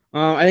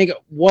 I think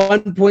at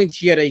one point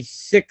she had a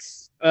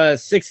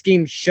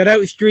 6-game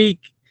shutout streak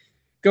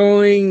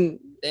going.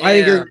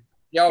 Damn.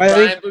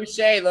 Brian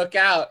Boucher, look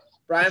out.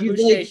 Brian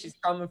Boucher, she's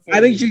coming for you. I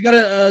think she's got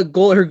a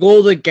goal. Her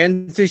goals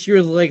against this year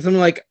was like something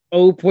like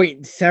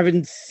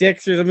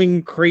 0.76 or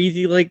something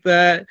crazy like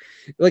that.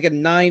 Like a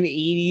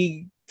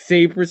 980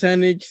 save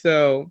percentage.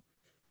 So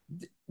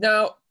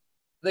now,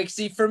 like,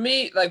 see, for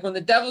me, like when the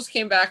Devils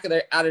came back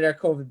out of their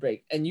COVID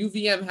break and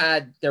UVM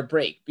had their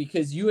break,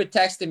 because you had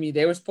texted me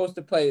they were supposed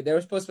to play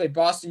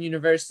Boston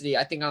University,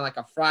 I think on like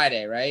a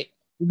Friday, right?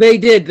 They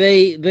did.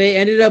 They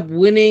ended up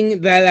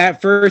winning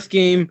that first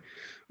game.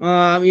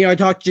 I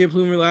talked to Jim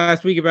Plumer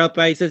last week about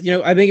that. He says,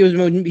 I think it was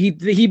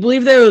he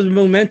believed there was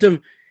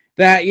momentum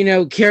that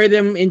carried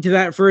them into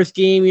that first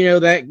game.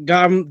 That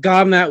got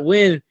them that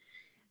win,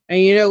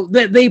 and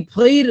that they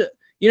played.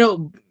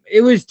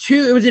 It was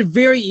a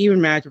very even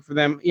matchup for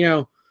them.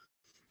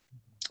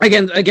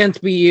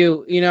 Against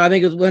BU. I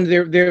think it was one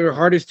of their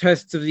hardest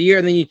tests of the year.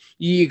 And then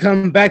you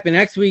come back the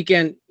next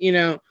weekend.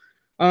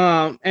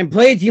 And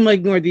play a team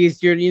like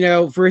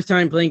Northeastern. First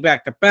time playing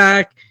back to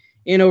back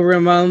in over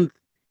a month.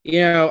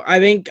 I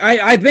think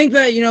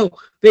that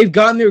they've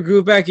gotten their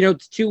groove back.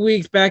 It's 2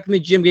 weeks back in the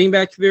gym, getting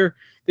back to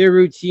their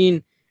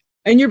routine.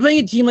 And you're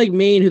playing a team like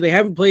Maine, who they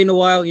haven't played in a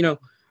while.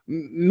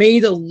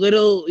 Made a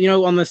little,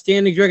 on the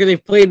standings record,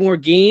 they've played more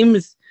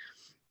games.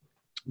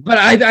 But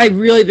I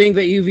really think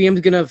that UVM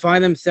is going to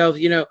find themselves.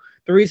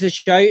 Theresa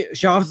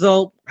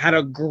Schaffzel had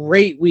a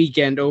great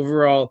weekend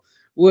overall.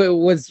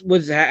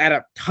 Was had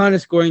a ton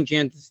of scoring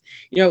chances.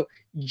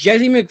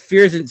 Jessie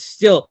McPherson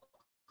still.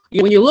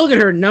 When you look at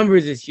her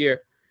numbers this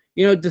year,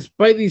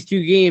 despite these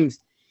two games,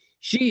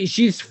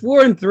 she's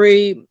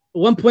 4-3,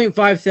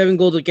 1.57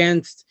 goals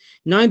against,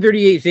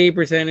 938 save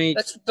percentage.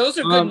 Those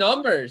are good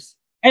numbers.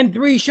 And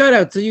 3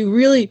 shutouts. So you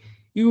really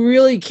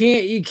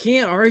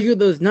can't argue with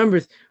those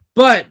numbers.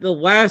 But the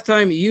last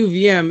time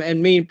UVM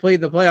and Maine played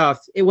the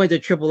playoffs, it went to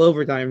triple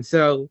overtime.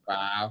 So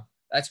wow,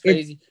 that's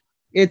crazy.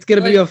 It's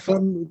gonna be a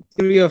fun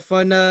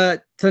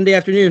Sunday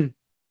afternoon.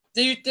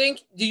 Do you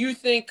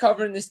think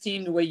covering this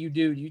team the way you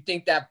do you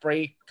think that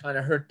break kind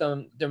of hurt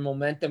their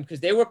momentum because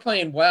they were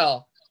playing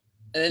well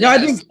and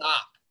then they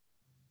stopped?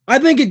 I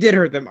think it did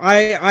hurt them.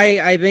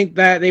 I think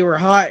that they were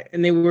hot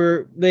and they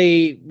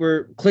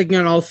were clicking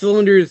on all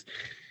cylinders,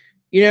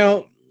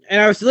 and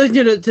I was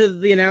listening to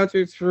the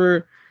announcers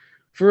for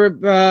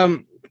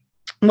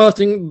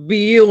Boston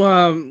BU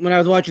when I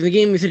was watching the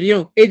game. We said,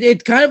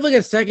 it's kind of like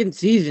a second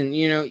season.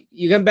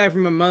 You come back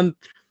from a month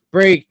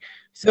break,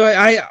 so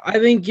I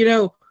think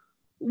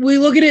we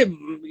look at it.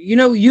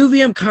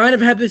 UVM kind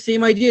of had the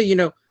same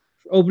idea.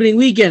 Opening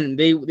weekend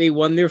they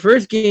won their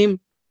first game,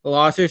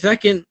 lost their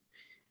second.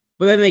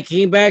 But then they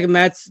came back, and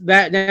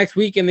that next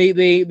week, and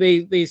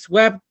they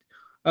swept.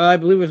 I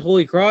believe it was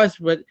Holy Cross,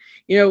 but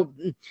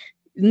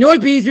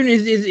Northeastern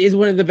is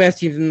one of the best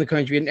teams in the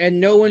country, and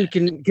no one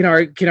can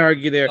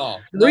argue there.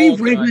 Reed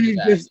Franklin is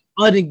just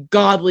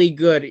ungodly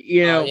good.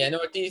 Yeah,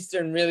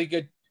 Northeastern really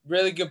good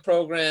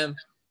program.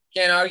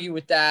 Can't argue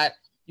with that.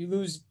 You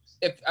lose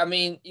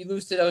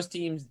to those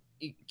teams.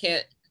 You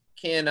can't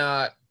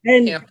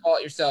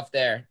fault yourself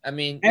there.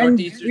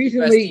 Northeastern's the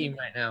best team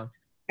right now.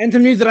 And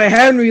some news that I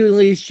haven't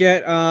released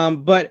yet,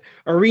 but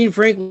Irene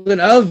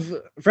Frankel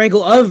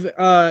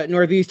of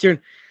Northeastern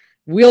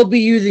will be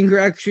using her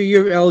extra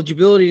year of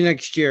eligibility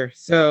next year.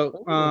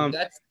 So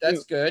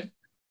that's good.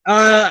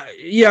 I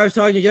was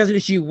talking to Jessica.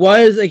 She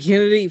was a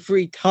candidate for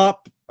a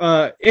top,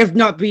 if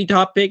not the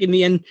top pick in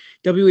the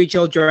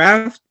NWHL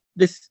draft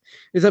this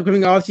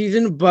upcoming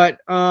offseason. But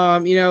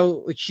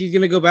she's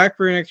gonna go back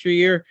for an extra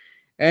year.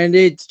 And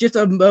it's just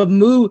a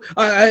move,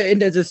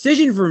 and a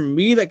decision for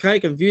me that kind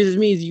of confuses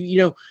me is,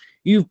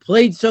 you've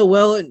played so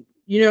well, and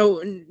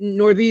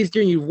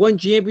Northeastern, you've won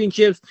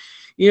championships,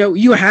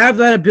 you have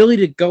that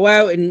ability to go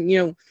out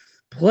and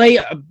play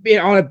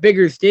on a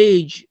bigger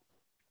stage.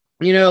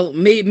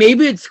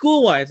 Maybe it's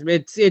school wise.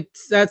 That's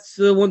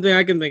the one thing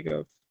I can think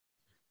of.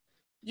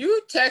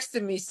 You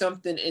texted me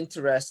something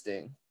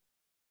interesting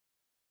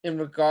in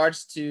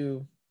regards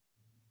to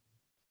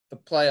the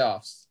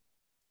playoffs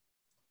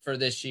for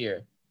this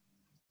year.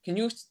 Can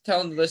you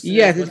tell the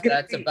listeners what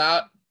that's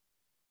about?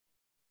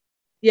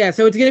 Yeah,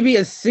 so it's going to be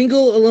a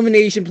single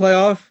elimination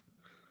playoff.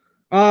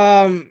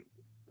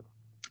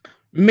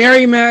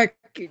 Merrimack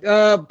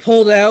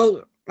pulled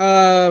out,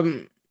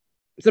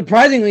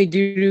 surprisingly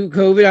due to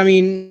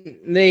COVID.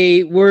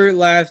 They were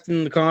last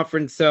in the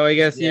conference, so I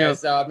guess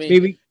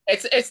maybe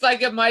it's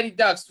like a Mighty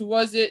Ducks. Who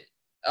was it?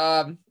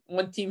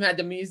 One team had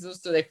the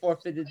measles, so they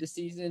forfeited the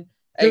season.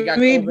 They got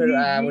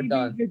COVID. We're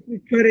done.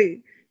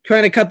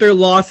 Trying to cut their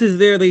losses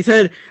there. They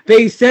said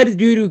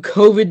due to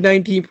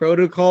COVID-19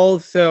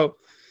 protocols. So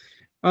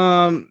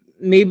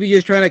maybe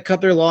just trying to cut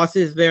their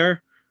losses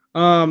there.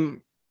 But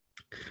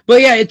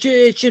yeah,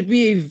 it should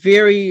be a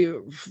very,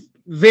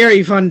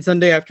 very fun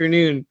Sunday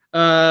afternoon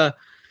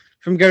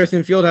from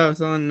Garrison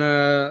Fieldhouse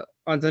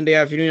on Sunday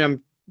afternoon.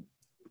 I'm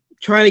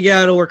trying to get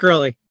out of work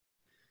early.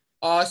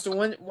 So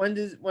when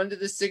did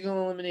the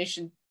single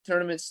elimination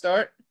tournament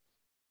start?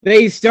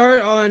 They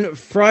start on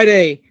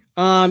Friday.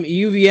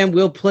 UVM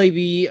will play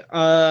the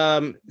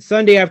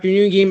Sunday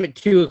afternoon game at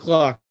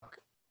 2:00.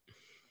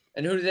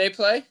 And who do they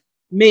play?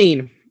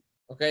 Maine.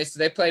 Okay, so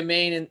they play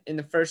Maine in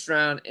the first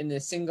round in the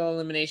single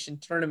elimination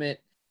tournament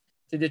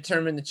to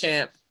determine the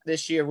champ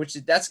this year,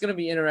 that's going to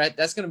be interesting.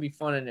 That's going to be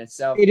fun in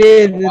itself. It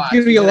is. It's going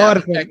to be a lot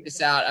of fun. Check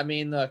this out.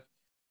 Look,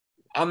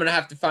 I'm going to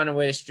have to find a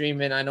way to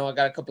stream it. I know I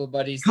got a couple of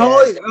buddies.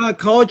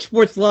 College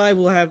Sports Live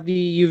will have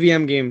the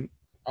UVM game.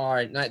 All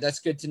right, that's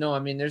good to know.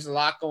 There's a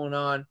lot going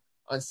on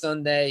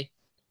Sunday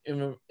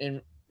in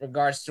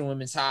regards to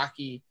women's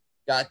hockey.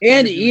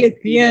 And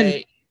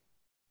ESPN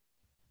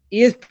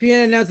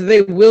announced that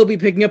they will be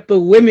picking up the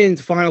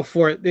women's Final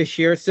Four this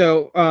year.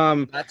 So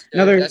that's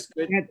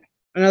good.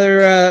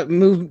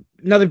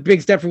 Another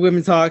big step for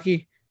women's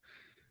hockey.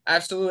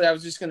 Absolutely. I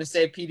was just going to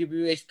say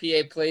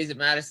PWHPA plays at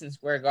Madison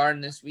Square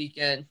Garden this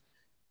weekend,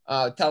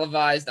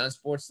 televised on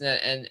Sportsnet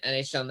and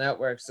NHL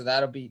Network. So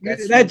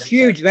that's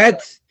huge.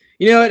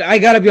 I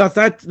got to be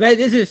honest.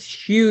 This is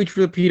huge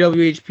for the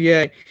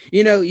PWHPA.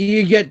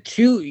 You get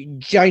two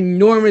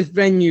ginormous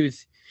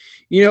venues.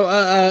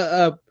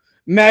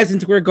 Madison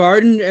Square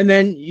Garden, and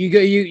then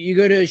you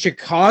go to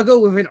Chicago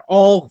with an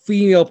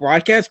all-female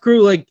broadcast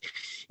crew. I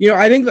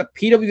think the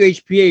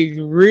PWHPA is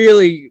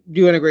really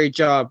doing a great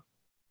job.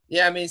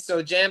 Yeah,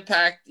 so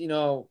jam-packed,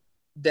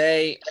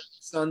 day,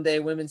 Sunday,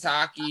 women's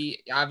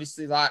hockey,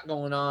 obviously a lot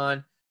going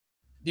on.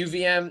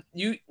 UVM,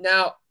 you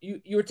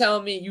were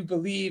telling me you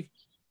believe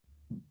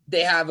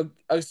they have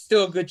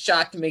still a good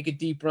shot to make a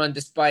deep run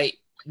despite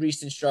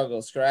recent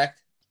struggles,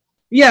 correct?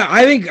 Yeah,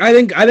 I think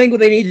what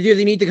they need to do is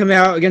they need to come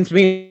out against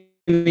me.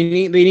 They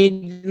need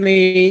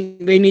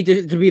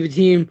to be the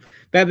team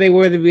that they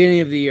were at the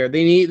beginning of the year.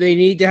 They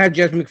need to have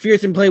Jeff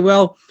McPherson play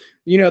well.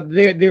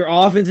 Their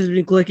offense has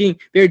been clicking.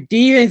 Their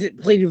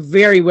defense played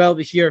very well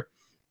this year.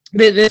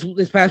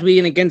 This past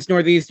weekend against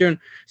Northeastern,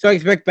 so I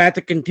expect that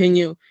to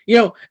continue.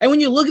 And when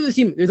you look at this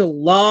team, there's a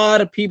lot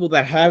of people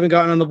that haven't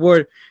gotten on the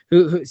board.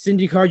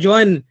 Cindy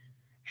Carjolan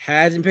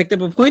hasn't picked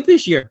up a point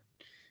this year.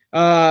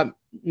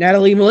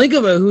 Natalie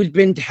Malinkova, who's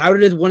been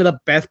touted as one of the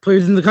best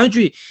players in the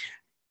country,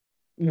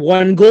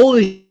 1 goal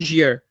this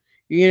year.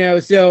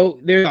 So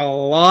there's a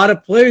lot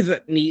of players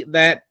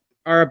that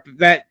are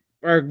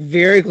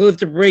very close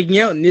to breaking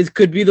out, and this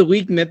could be the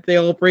week that they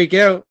all break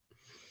out.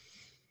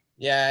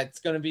 Yeah, it's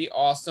going to be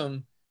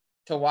awesome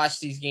to watch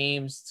these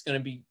games.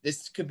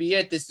 This could be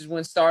it. This is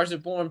when stars are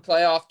born,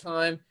 playoff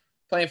time,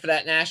 playing for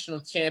that national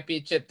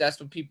championship. That's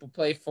what people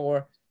play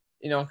for,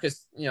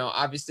 because,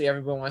 obviously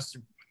everyone wants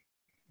to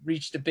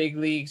reach the big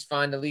leagues,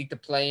 find a league to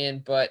play in.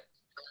 But,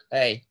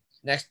 hey,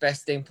 next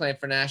best thing, playing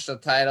for national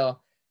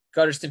title.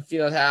 Gutterston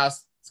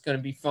Fieldhouse, it's going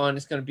to be fun.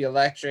 It's going to be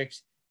electric.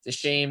 It's a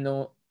shame,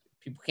 though,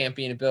 people can't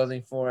be in a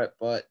building for it,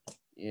 but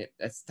yeah,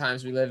 that's the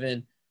times we live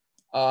in.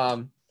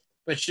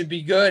 But should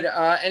be good.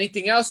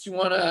 Anything else you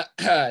want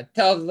to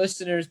tell the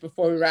listeners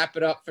before we wrap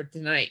it up for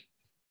tonight?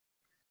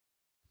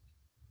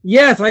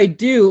 Yes, I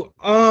do.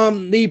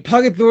 The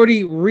Puck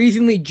Authority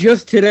recently,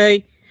 just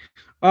today,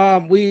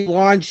 we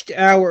launched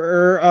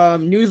our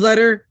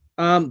newsletter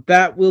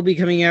that will be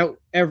coming out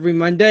every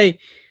Monday.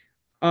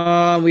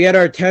 We had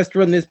our test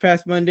run this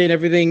past Monday and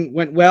everything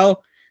went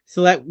well.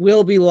 So that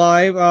will be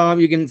live.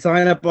 You can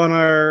sign up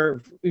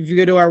if you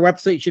go to our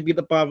website, it should be at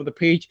the bottom of the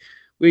page,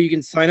 where you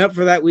can sign up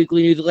for that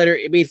weekly newsletter.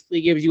 It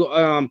basically gives you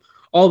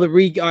all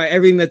the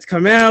everything that's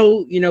come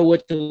out,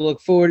 what to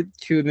look forward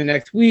to the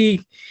next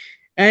week.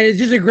 And it's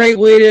just a great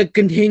way to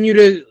continue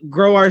to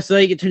grow our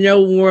site, get to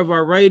know more of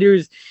our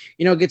writers,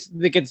 gets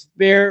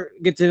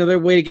another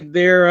way to get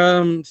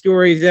their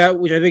stories out,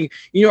 which I think,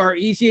 our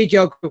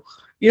ECHL crew,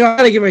 I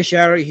gotta give a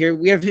shout out here.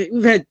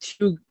 We've had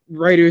 2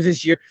 writers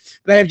this year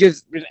that have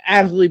just been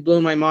absolutely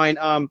blown my mind.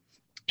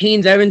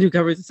 Haynes Evans, who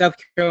covers the South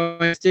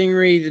Carolina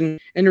Stingrays,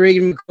 and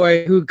Reagan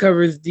McCoy, who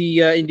covers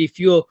the Indy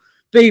Fuel.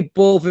 They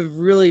both have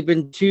really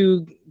been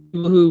 2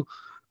 people who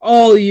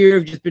all year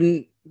have just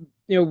been,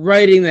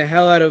 writing the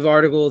hell out of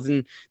articles,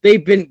 and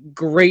they've been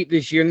great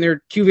this year. And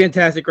they're 2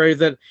 fantastic writers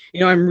that,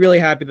 I'm really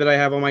happy that I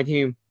have on my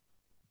team.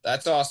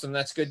 That's awesome.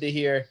 That's good to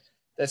hear.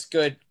 That's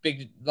good.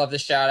 Big love the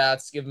shout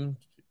outs. Give them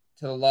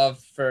to the love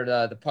for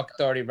the Puck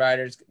Authority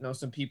writers. Know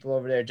some people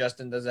over there.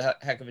 Justin does a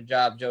heck of a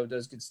job. Joe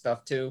does good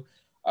stuff too.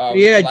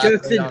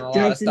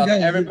 Justin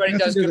Everybody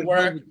does good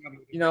work.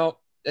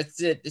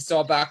 That's it. It's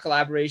all about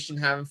collaboration,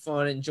 having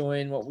fun,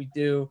 enjoying what we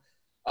do.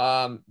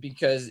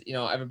 Because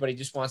everybody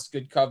just wants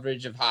good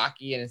coverage of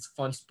hockey, and it's a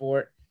fun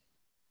sport.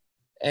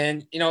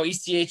 And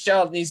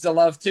ECHL needs the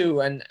love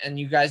too. And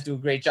you guys do a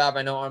great job.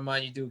 I know,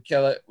 Armand, you do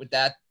kill it with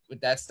that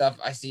stuff.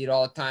 I see it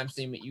all the time.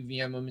 Seeing at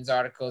UVM women's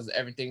articles,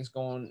 everything's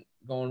going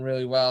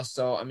really well.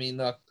 So I mean,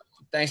 look,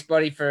 thanks,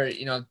 buddy, for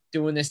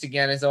doing this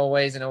again as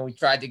always. I know we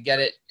tried to get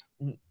it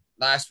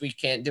last week,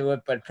 can't do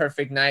it, but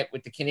perfect night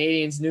with the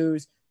Canadiens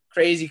news.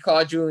 Crazy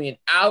Claude Julien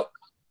out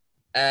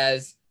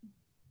as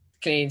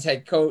Canadiens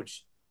head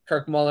coach.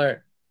 Kirk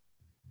Muller,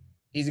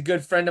 he's a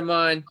good friend of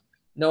mine,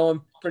 know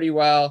him pretty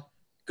well.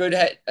 Good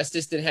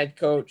assistant head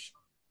coach.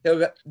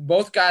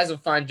 Both guys will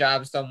find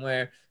jobs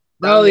somewhere.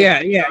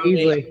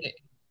 Easily.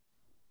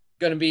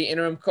 Going to be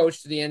interim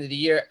coach to the end of the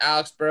year.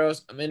 Alex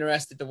Burrows, I'm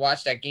interested to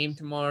watch that game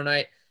tomorrow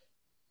night.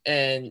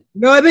 And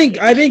no, I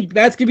think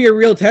that's gonna be a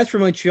real test for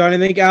Montreal. I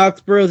think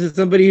Alex Burrows is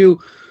somebody who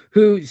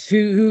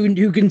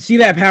can see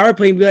that power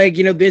play and be like,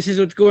 this is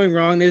what's going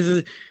wrong.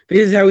 This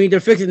is how we need to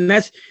fix it. And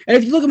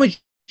if you look at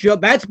Montreal,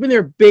 that's been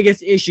their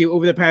biggest issue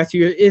over the past 2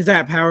 years, is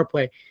that power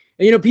play.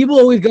 And people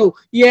always go,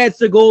 yeah, it's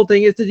the goal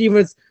thing, it's the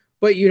defense,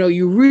 but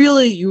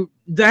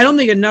I don't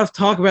think enough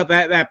talk about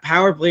that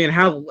power play and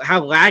how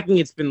lacking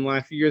it's been the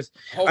last few years.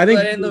 Hopefully I think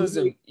I didn't lose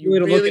them.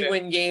 You really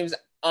win games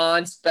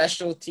on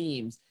special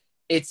teams.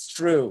 It's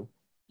true.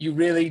 You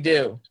really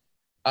do.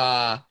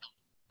 I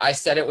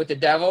said it with the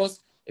Devils.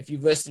 If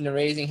you've listened to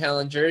Raising Hell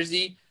in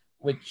Jersey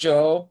with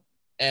Joe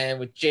and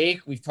with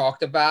Jake, we've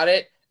talked about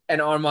it. And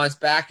Armand's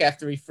back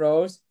after he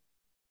froze.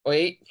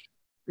 Wait.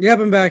 Yep,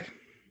 I'm back.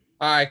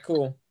 All right,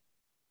 cool.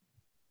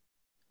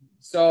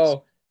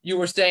 So you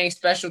were saying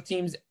special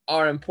teams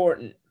are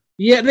important.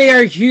 Yeah, they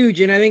are huge.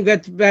 And I think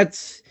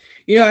that's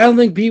I don't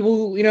think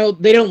people,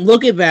 they don't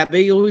look at that.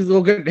 They always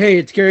look at, hey,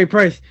 it's Carey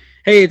Price.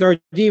 Hey, it's our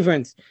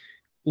defense.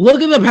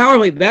 Look at the power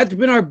play. That's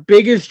been our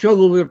biggest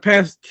struggle over the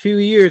past 2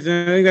 years.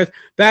 And I think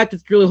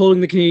that's really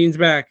holding the Canadiens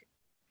back.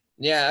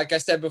 Yeah, like I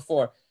said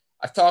before,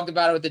 I've talked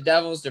about it with the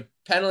Devils. Their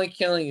penalty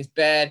killing is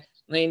bad.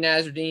 Lane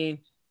Nasreddine,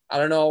 I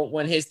don't know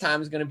when his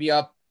time is going to be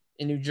up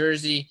in New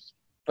Jersey.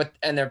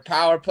 and their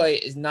power play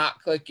is not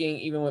clicking,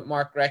 even with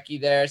Mark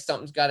Recchi there.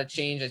 Something's got to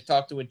change. I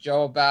talked with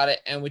Joe about it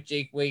and with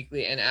Jake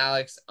Wakely and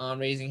Alex on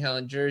Raising Hell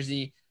in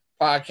Jersey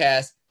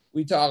podcast.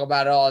 We talk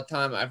about it all the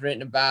time. I've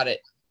written about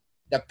it.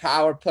 The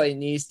power play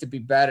needs to be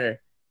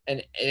better,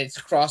 and it's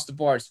across the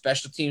board.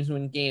 Special teams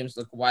win games.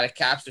 Look why the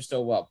Caps are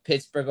so well.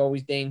 Pittsburgh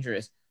always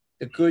dangerous.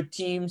 The good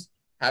teams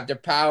have their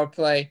power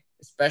play,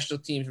 the special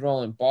teams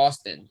rolling.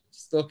 Boston,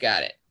 just look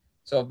at it.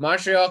 So if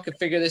Montreal can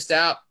figure this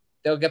out,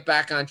 they'll get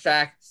back on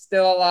track.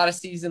 Still a lot of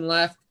season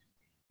left.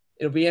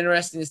 It'll be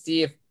interesting to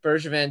see if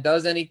Bergevin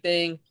does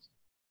anything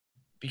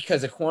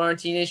because of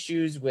quarantine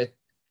issues with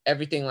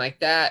everything like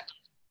that.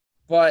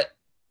 But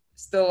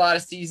still a lot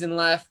of season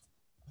left.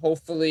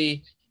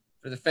 Hopefully,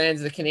 for the fans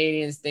of the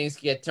Canadians, things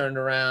can get turned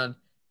around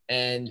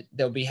and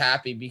they'll be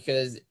happy,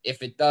 because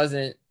if it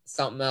doesn't,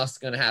 something else is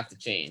going to have to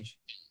change.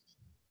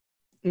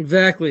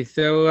 Exactly.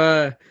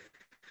 So,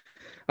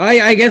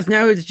 I guess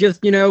now it's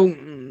just, hit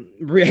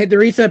the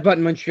reset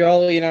button,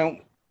 Montreal,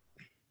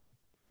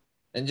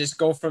 And just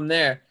go from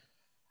there.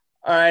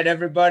 All right,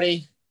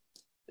 everybody.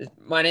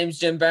 My name's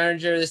Jim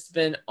Berenger. This has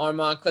been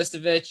Armand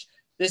Klistovich.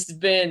 This has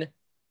been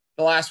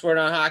The Last Word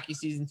on Hockey,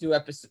 Season 2,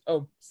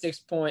 Episode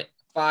 6.5.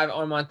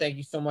 Armand, thank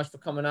you so much for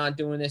coming on,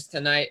 doing this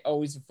tonight.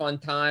 Always a fun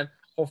time.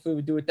 Hopefully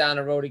we do it down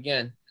the road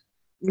again.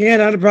 Yeah,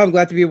 not a problem.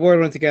 Glad to be aboard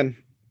once again.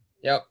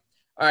 Yep.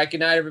 All right,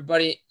 good night,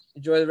 everybody.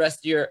 Enjoy the rest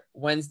of your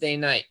Wednesday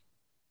night.